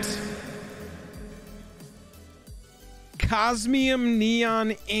Crypt. Cosmium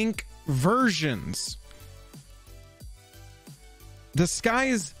Neon Ink versions. The sky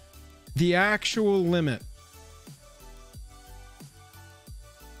is the actual limit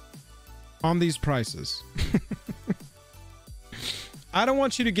on these prices. I don't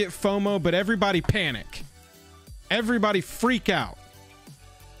want you to get FOMO, but everybody panic. Everybody freak out.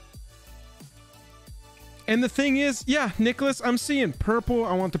 And the thing is, yeah, Nicholas, I'm seeing purple.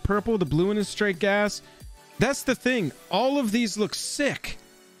 I want the purple, the blue, and the straight gas. That's the thing. All of these look sick.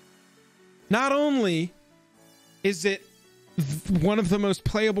 Not only is it one of the most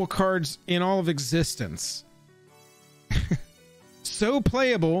playable cards in all of existence, so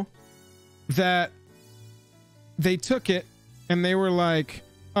playable that they took it and they were like,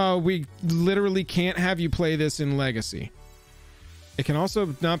 oh, we literally can't have you play this in Legacy. It can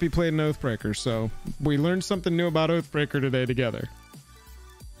also not be played in Oathbreaker, so we learned something new about Oathbreaker today together.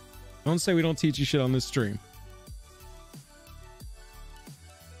 Don't say we don't teach you shit on this stream.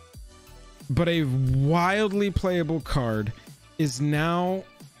 But a wildly playable card is now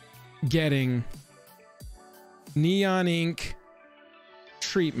getting Neon Ink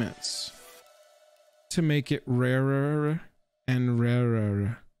treatments to make it rarer and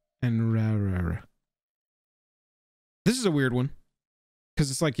rarer and rarer. This is a weird one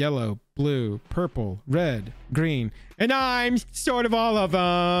because it's like yellow, blue, purple, red, green, and I'm sort of all of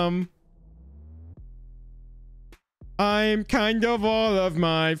them. I'm kind of all of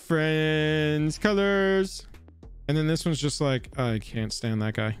my friends' colors. And then this one's just like, I can't stand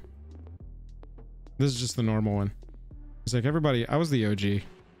that guy. This is just the normal one. It's like, everybody, I was the OG. I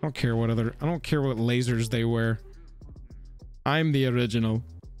don't care what lasers they wear. I'm the original.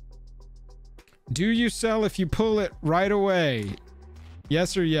 Do you sell if you pull it right away?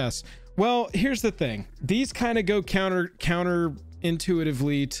 Yes or yes? Well, here's the thing. These kind of go counter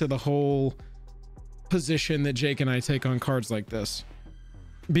intuitively to the whole position that Jake and I take on cards like this,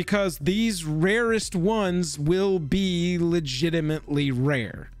 because these rarest ones will be legitimately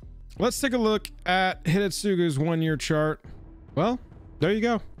rare. Let's take a look at Hidetsugu's 1-year chart. Well, there you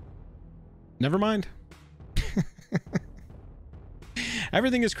go. Never mind.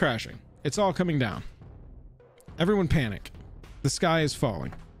 Everything is crashing. It's all coming down. Everyone panic. The sky is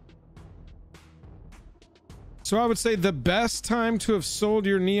falling. So I would say the best time to have sold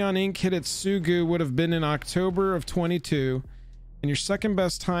your Neon Ink Hidetsugu would have been in October of 22, and your second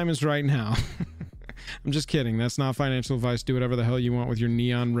best time is right now. I'm just kidding. That's not financial advice. Do whatever the hell you want with your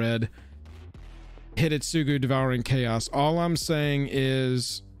neon red Hidetsugu Devouring Chaos. All I'm saying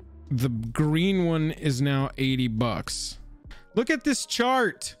is the green one is now 80 bucks. Look at this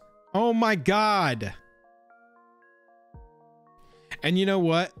chart. Oh my God. And you know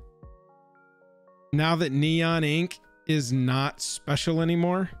what? Now that Neon Ink is not special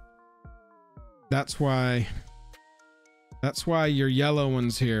anymore, that's why your yellow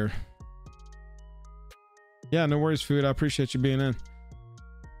one's here. Yeah, no worries, Food. I appreciate you being in.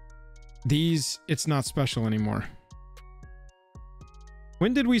 These, it's not special anymore.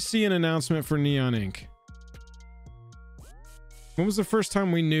 When did we see an announcement for Neon Ink? When was the first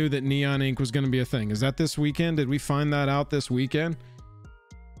time we knew that Neon Ink was going to be a thing? Is that this weekend? Did we find that out this weekend?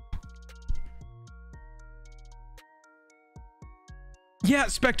 Yeah,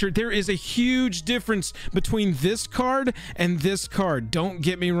 Spectre, there is a huge difference between this card and this card. Don't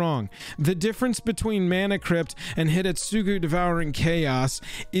get me wrong. The difference between Mana Crypt and Hidetsugu Devouring Chaos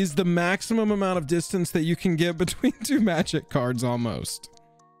is the maximum amount of distance that you can get between two Magic cards almost.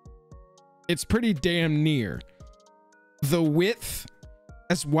 It's pretty damn near. The width,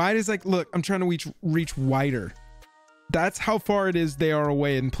 as wide as, like, look, I'm trying to reach wider. That's how far it is they are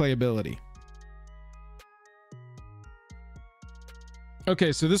away in playability.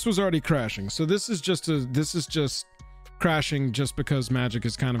 Okay, so this was already crashing. So this is just crashing just because Magic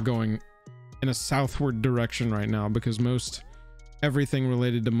is kind of going in a southward direction right now, because most everything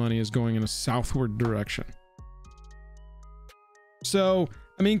related to money is going in a southward direction. So,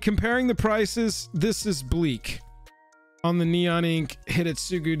 I mean, comparing the prices, this is bleak on the Neon Ink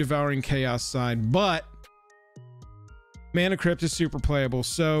Hidetsugu Devouring Chaos side, but Mana Crypt is super playable.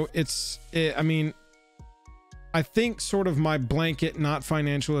 So I mean, I think sort of my blanket, not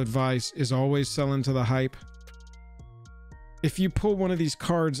financial advice, is always sell into the hype. If you pull one of these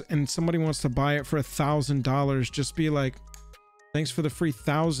cards and somebody wants to buy it for $1,000, just be like, thanks for the free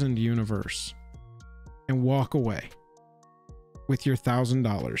 1,000 universe, and walk away with your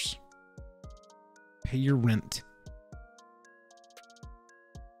 $1,000. Pay your rent.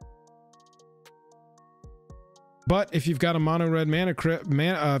 But if you've got a mono red Mana Crypt,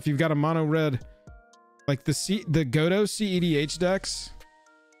 if you've got a mono red, like the Godo CEDH decks,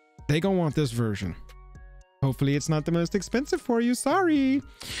 they gonna want this version. Hopefully it's not the most expensive for you. Sorry.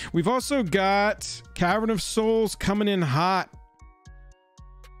 We've also got Cavern of Souls coming in hot.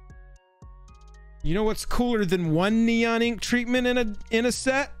 You know what's cooler than one Neon Ink treatment in a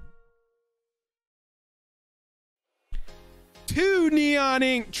set? 2 Neon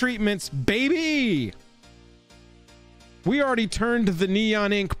Ink treatments, baby. We already turned the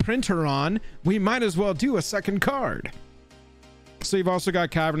Neon Ink printer on. We might as well do a second card. So you've also got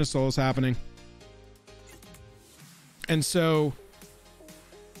Cavern of Souls happening. And so,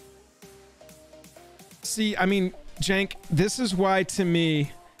 see, I mean, Jank, this is why, to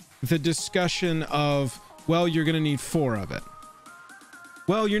me, the discussion of, well, you're going to need 4 of it.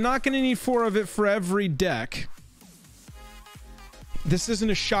 Well, you're not going to need 4 of it for every deck. This isn't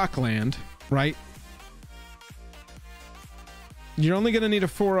a Shockland, right? You're only going to need a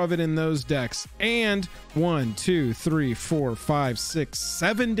 4 of it in those decks. And 1, 2, 3, 4, 5, 6,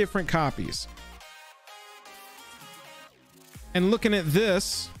 7 different copies. And looking at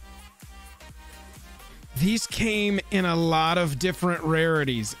this, these came in a lot of different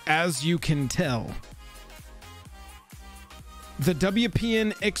rarities, as you can tell. The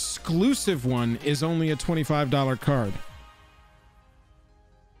WPN exclusive one is only a $25 card.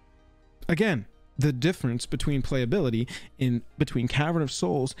 Again, the difference between playability in between Cavern of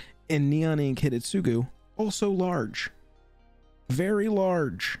Souls and Neon Ink Hitotsugu also large. Very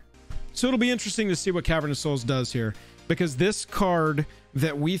large. So it'll be interesting to see what Cavern of Souls does here, because this card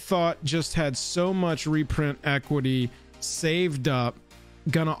that we thought just had so much reprint equity saved up,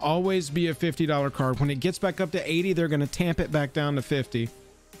 gonna always be a $50 card. When it gets back up to 80, they're gonna tamp it back down to 50.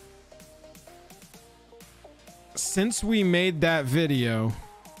 Since we made that video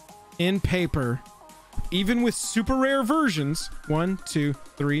in paper, even with super rare versions, 1, 2,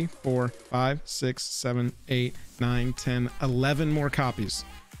 3, 4, 5, 6, 7, 8, 9, 10, 11 more copies.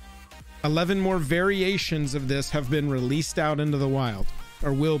 11 more variations of this have been released out into the wild,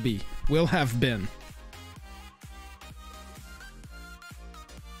 or will have been.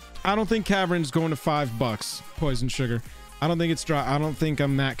 I don't think Cavern's going to $5, Poison Sugar. I don't think it's dry. I don't think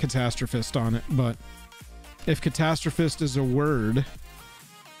I'm that catastrophist on it, but if catastrophist is a word,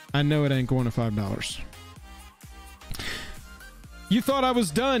 I know it ain't going to $5. You thought I was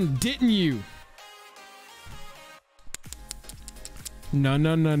done, didn't you?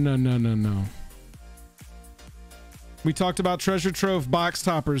 No. We talked about treasure trove box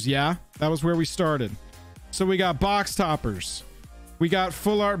toppers. Yeah, that was where we started. So we got box toppers. We got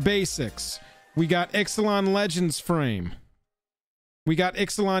full art basics. We got Ixalan Legends frame. We got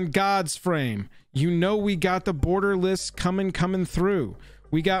Ixalan Gods frame. You know we got the borderless coming through.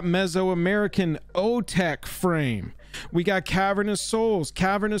 We got Mesoamerican O-Tech frame. We got Cavern of Souls,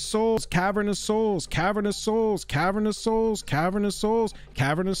 Cavern of Souls, Cavern of Souls, Cavern of Souls, Cavern of Souls, Cavern of Souls,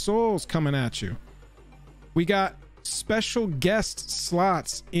 Cavern of Souls coming at you. We got special guest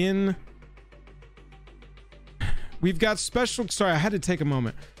slots in... We've got special... Sorry, I had to take a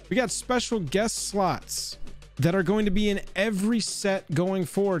moment. We got special guest slots that are going to be in every set going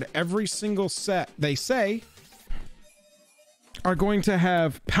forward. Every single set, they say, are going to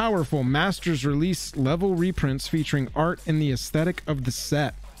have powerful Masters Release level reprints featuring art and the aesthetic of the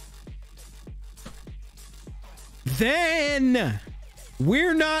set. Then,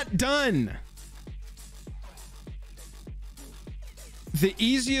 we're not done. The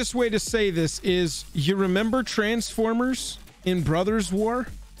easiest way to say this is, you remember Transformers in Brothers War?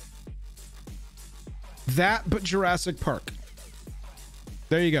 That, but Jurassic Park.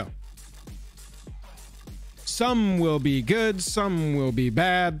 There you go. Some will be good, some will be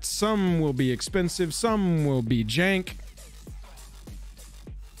bad, some will be expensive, some will be jank.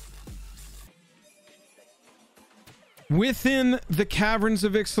 Within the Caverns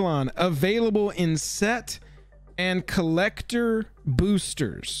of Ixalan, available in set and collector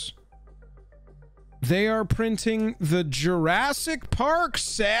boosters, they are printing the Jurassic Park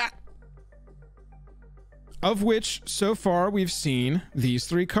set, of which so far we've seen these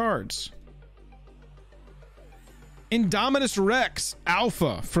 3 cards. Indominus Rex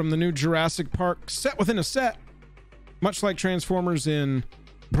Alpha from the new Jurassic Park set within a set, much like Transformers in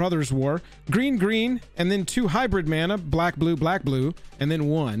Brothers War. Green, and then 2 hybrid mana, black, blue, and then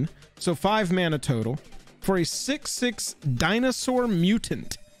 1. So 5 mana total for a 6/6 dinosaur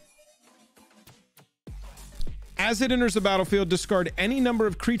mutant. As it enters the battlefield, discard any number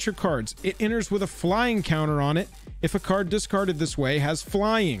of creature cards. It enters with a flying counter on it if a card discarded this way has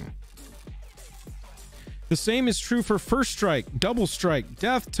flying. The same is true for First Strike, Double Strike,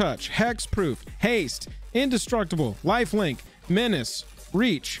 Death Touch, Hexproof, Haste, Indestructible, Lifelink, Menace,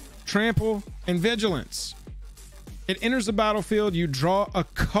 Reach, Trample, and Vigilance. It enters the battlefield, you draw a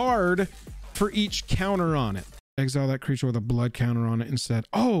card for each counter on it. Exile that creature with a blood counter on it instead.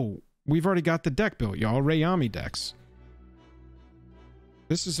 Oh, we've already got the deck built, y'all. Rayami decks.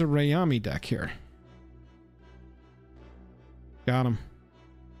 This is a Rayami deck here. Got him.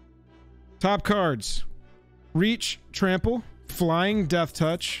 Top cards. Reach, Trample, Flying, Death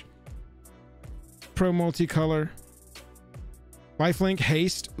Touch, Pro Multicolor, Lifelink,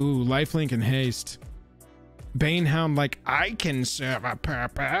 Haste. Ooh, Lifelink and Haste. Banehound, like, I can serve a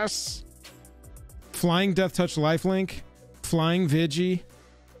purpose. Flying, Death Touch, Lifelink, Flying, Vigi,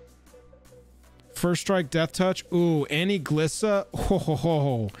 First Strike, Death Touch. Ooh, Annie Glissa. Ho, ho, ho,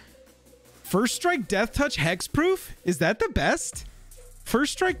 ho. First Strike, Death Touch, Hexproof? Is that the best?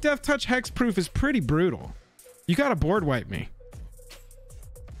 First Strike, Death Touch, Hexproof is pretty brutal. You gotta board wipe me.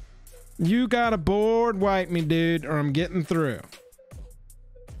 You gotta board wipe me, dude, or I'm getting through.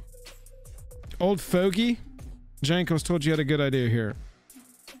 Old Fogey. Johnicles told you had a good idea here.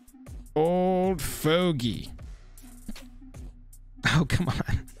 Old Fogey. Oh, come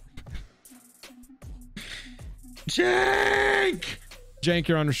on. Jank! Jank,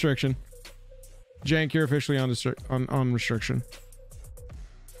 you're on restriction. Jank, you're officially on restriction.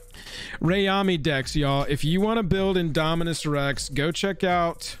 Rayami decks, y'all. If you want to build Indominus Rex, go check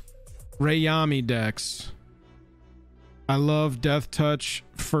out Rayami decks. I love Death Touch,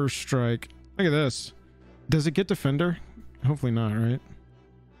 First Strike. Look at this. Does it get Defender? Hopefully not, right?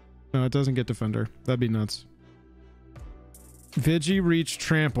 No, it doesn't get Defender. That'd be nuts. Vigi Reach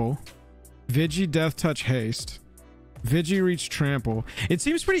Trample. Vigi Death Touch Haste. Vigi Reach Trample. It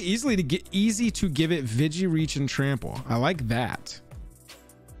seems pretty easy to give it Vigi Reach and Trample. I like that.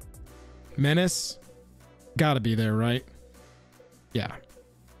 Menace. Gotta be there, right? Yeah.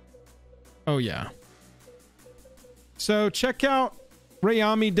 Oh yeah. So check out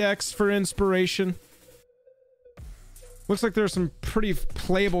Rayami decks for inspiration. Looks like there's some pretty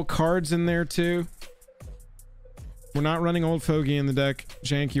playable cards in there too. We're not running Old Fogey in the deck.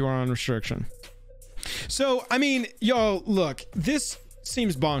 Jank, you are on restriction. So, I mean, y'all, look, this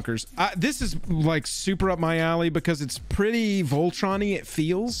seems bonkers. This is like super up my alley because it's pretty Voltron-y, it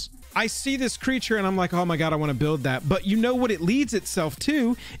feels. I see this creature and I'm like, oh my god, I want to build that. But you know what it leads itself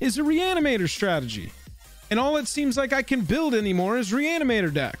to is a Reanimator strategy. And all it seems like I can build anymore is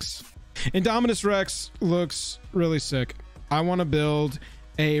Reanimator decks. Indominus Rex looks really sick. I want to build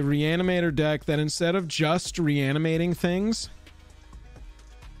a Reanimator deck that instead of just reanimating things,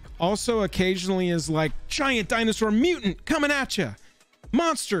 also occasionally is like giant dinosaur mutant coming at you,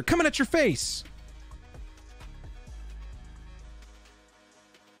 monster coming at your face.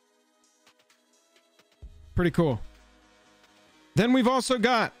 Pretty cool. Then we've also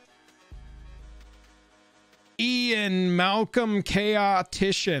got Ian Malcolm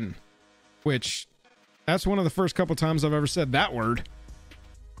Chaotician, which that's one of the first couple times I've ever said that word.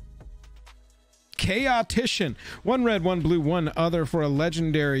 Chaotician. 1 red, 1 blue, 1 other for a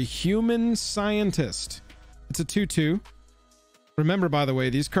legendary human scientist. It's a 2/2. Remember, by the way,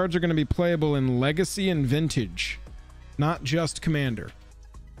 these cards are going to be playable in Legacy and Vintage, not just Commander.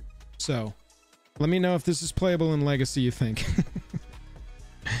 So, let me know if this is playable in Legacy, you think.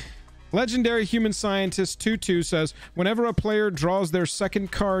 Legendary Human Scientist 2/2 says, whenever a player draws their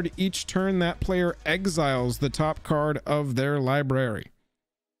second card each turn, that player exiles the top card of their library.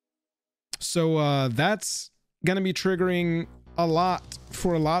 So that's going to be triggering a lot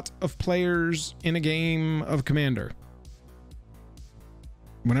for a lot of players in a game of Commander.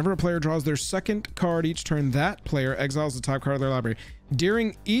 Whenever a player draws their second card each turn, that player exiles the top card of their library.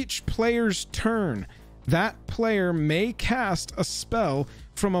 During each player's turn, that player may cast a spell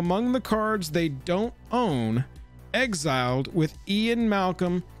from among the cards they don't own, exiled with Ian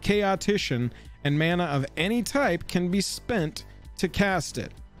Malcolm Chaotician, and mana of any type can be spent to cast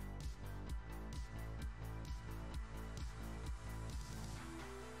it.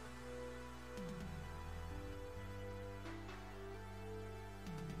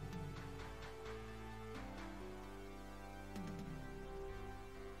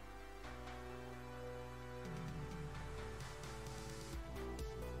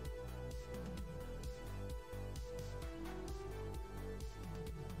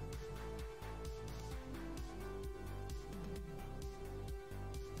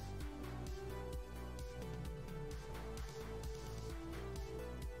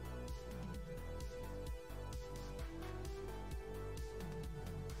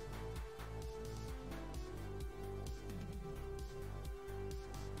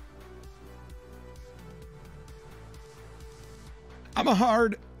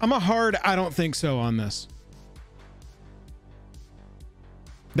 I'm a hard I don't think so on this.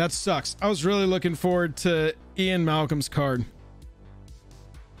 That sucks. I was really looking forward to Ian Malcolm's card,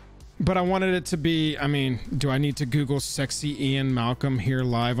 but I wanted it to be, I mean, do I need to Google sexy Ian Malcolm here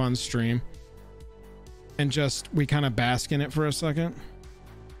live on stream and just we kind of bask in it for a second?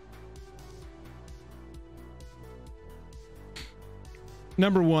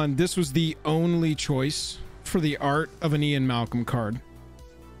 Number one, this was the only choice for the art of an Ian Malcolm card.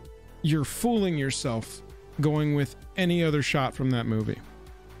 You're fooling yourself going with any other shot from that movie.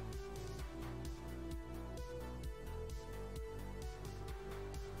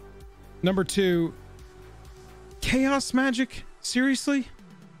 Number two, Chaos Magic? Seriously?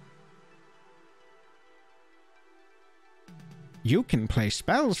 You can play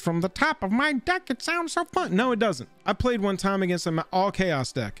spells from the top of my deck. It sounds so fun. No, it doesn't. I played one time against an all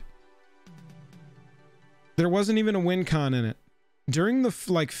chaos deck. There wasn't even a win con in it. During the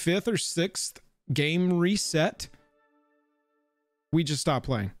like 5th or 6th game reset, we just stopped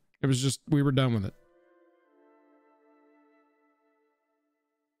playing. It was just, we were done with it.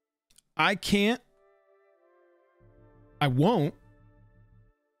 I can't. I won't.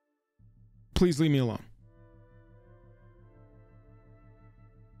 Please leave me alone.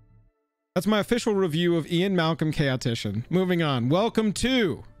 That's my official review of Ian Malcolm Chaotician. Moving on. Welcome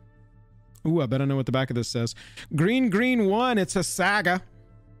to... Ooh, I bet I know what the back of this says. Green 1, it's a saga.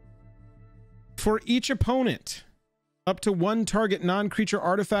 For each opponent, up to one target non-creature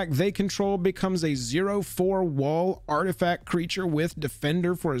artifact they control becomes a 0/4 wall artifact creature with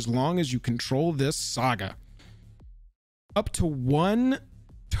defender for as long as you control this saga. Up to one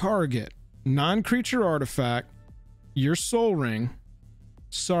target non-creature artifact, your Soul Ring,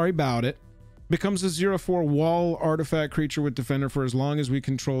 sorry about it, becomes a 0/4 wall artifact creature with defender for as long as we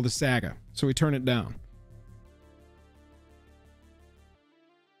control the saga. So we turn it down.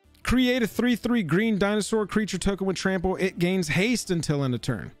 Create a 3/3 green dinosaur creature token with trample. It gains haste until end of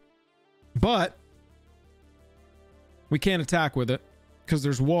turn. But we can't attack with it because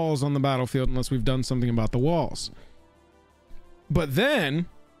there's walls on the battlefield unless we've done something about the walls. But then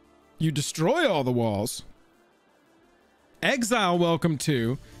you destroy all the walls, exile Welcome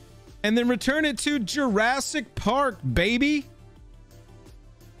To, and then return it to Jurassic Park, baby.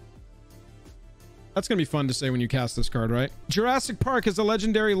 That's going to be fun to say when you cast this card, right? Jurassic Park is a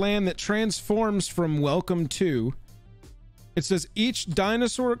legendary land that transforms from Welcome To. It says each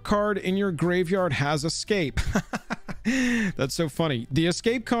dinosaur card in your graveyard has escape. That's so funny. The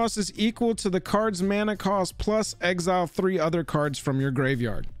escape cost is equal to the card's mana cost plus exile 3 other cards from your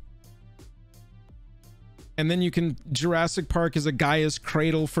graveyard. And then you can... Jurassic Park is a Gaia's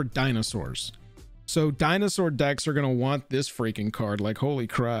Cradle for dinosaurs. So dinosaur decks are going to want this freaking card. Like, holy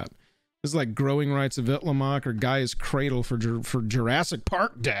crap. This is like Growing Rights of Ixalan or Gaia's Cradle for Jurassic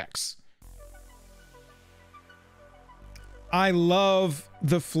Park decks. I love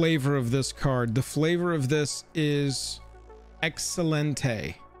the flavor of this card. The flavor of this is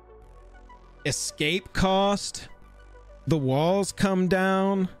excelente. Escape cost. The walls come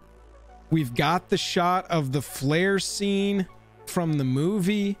down. We've got the shot of the flare scene from the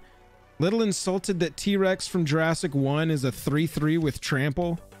movie. Little insulted that T-Rex from Jurassic 1 is a 3/3 with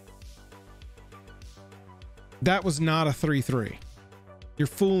trample. That was not a 3/3. You're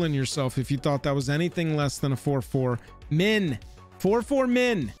fooling yourself if you thought that was anything less than a 4/4 min. 4/4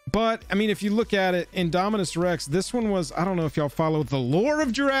 min. But I mean, if you look at it, Indominus Rex, this one was, I don't know if y'all follow the lore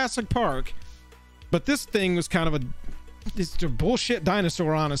of Jurassic Park, but this thing was kind of it's a bullshit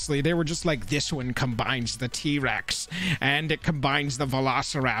dinosaur, honestly. They were just like, this one combines the T-Rex and it combines the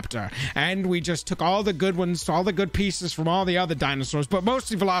Velociraptor, and we just took all the good ones, all the good pieces from all the other dinosaurs, but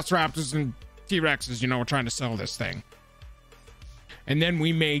mostly Velociraptors and T-Rexes, you know, we're trying to sell this thing. And then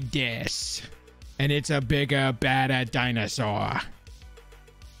we made this, and it's a bigger, badder dinosaur.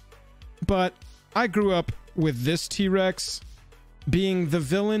 But I grew up with this T-Rex being the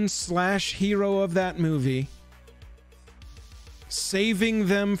villain / hero of that movie, saving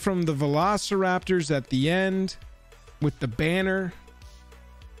them from the Velociraptors at the end with the banner.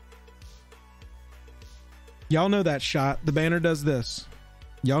 Y'all know that shot. The banner does this.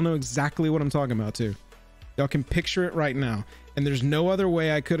 Y'all know exactly what I'm talking about too. Y'all can picture it right now. And there's no other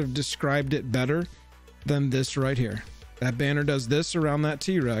way I could have described it better than this right here. That banner does this around that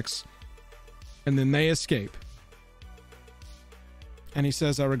T-Rex, and then they escape. And he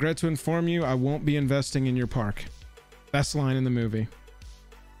says, I regret to inform you, I won't be investing in your park. Best line in the movie.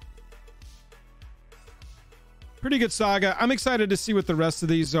 Pretty good saga. I'm excited to see what the rest of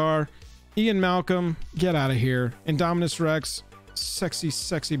these are. Ian Malcolm, get out of here. Indominus Rex,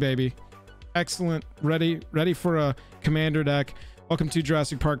 sexy baby. Excellent. Ready for a commander deck. Welcome to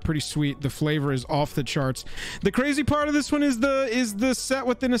Jurassic Park. Pretty sweet. The flavor is off the charts. The crazy part of this one is the set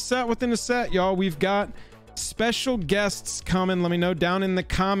within a set within a set, y'all. We've got special guests coming. Let me know down in the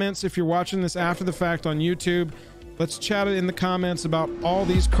comments if you're watching this after the fact on YouTube. Let's chat it in the comments about all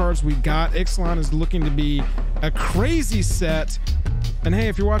these cards we got. Ixalan is looking to be a crazy set. And hey,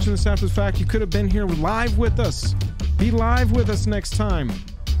 if you're watching this after the fact, you could have been here live with us. Be live with us next time.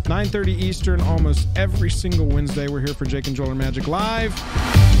 9:30 Eastern, almost every single Wednesday. We're here for Jake and Joel Magic Live.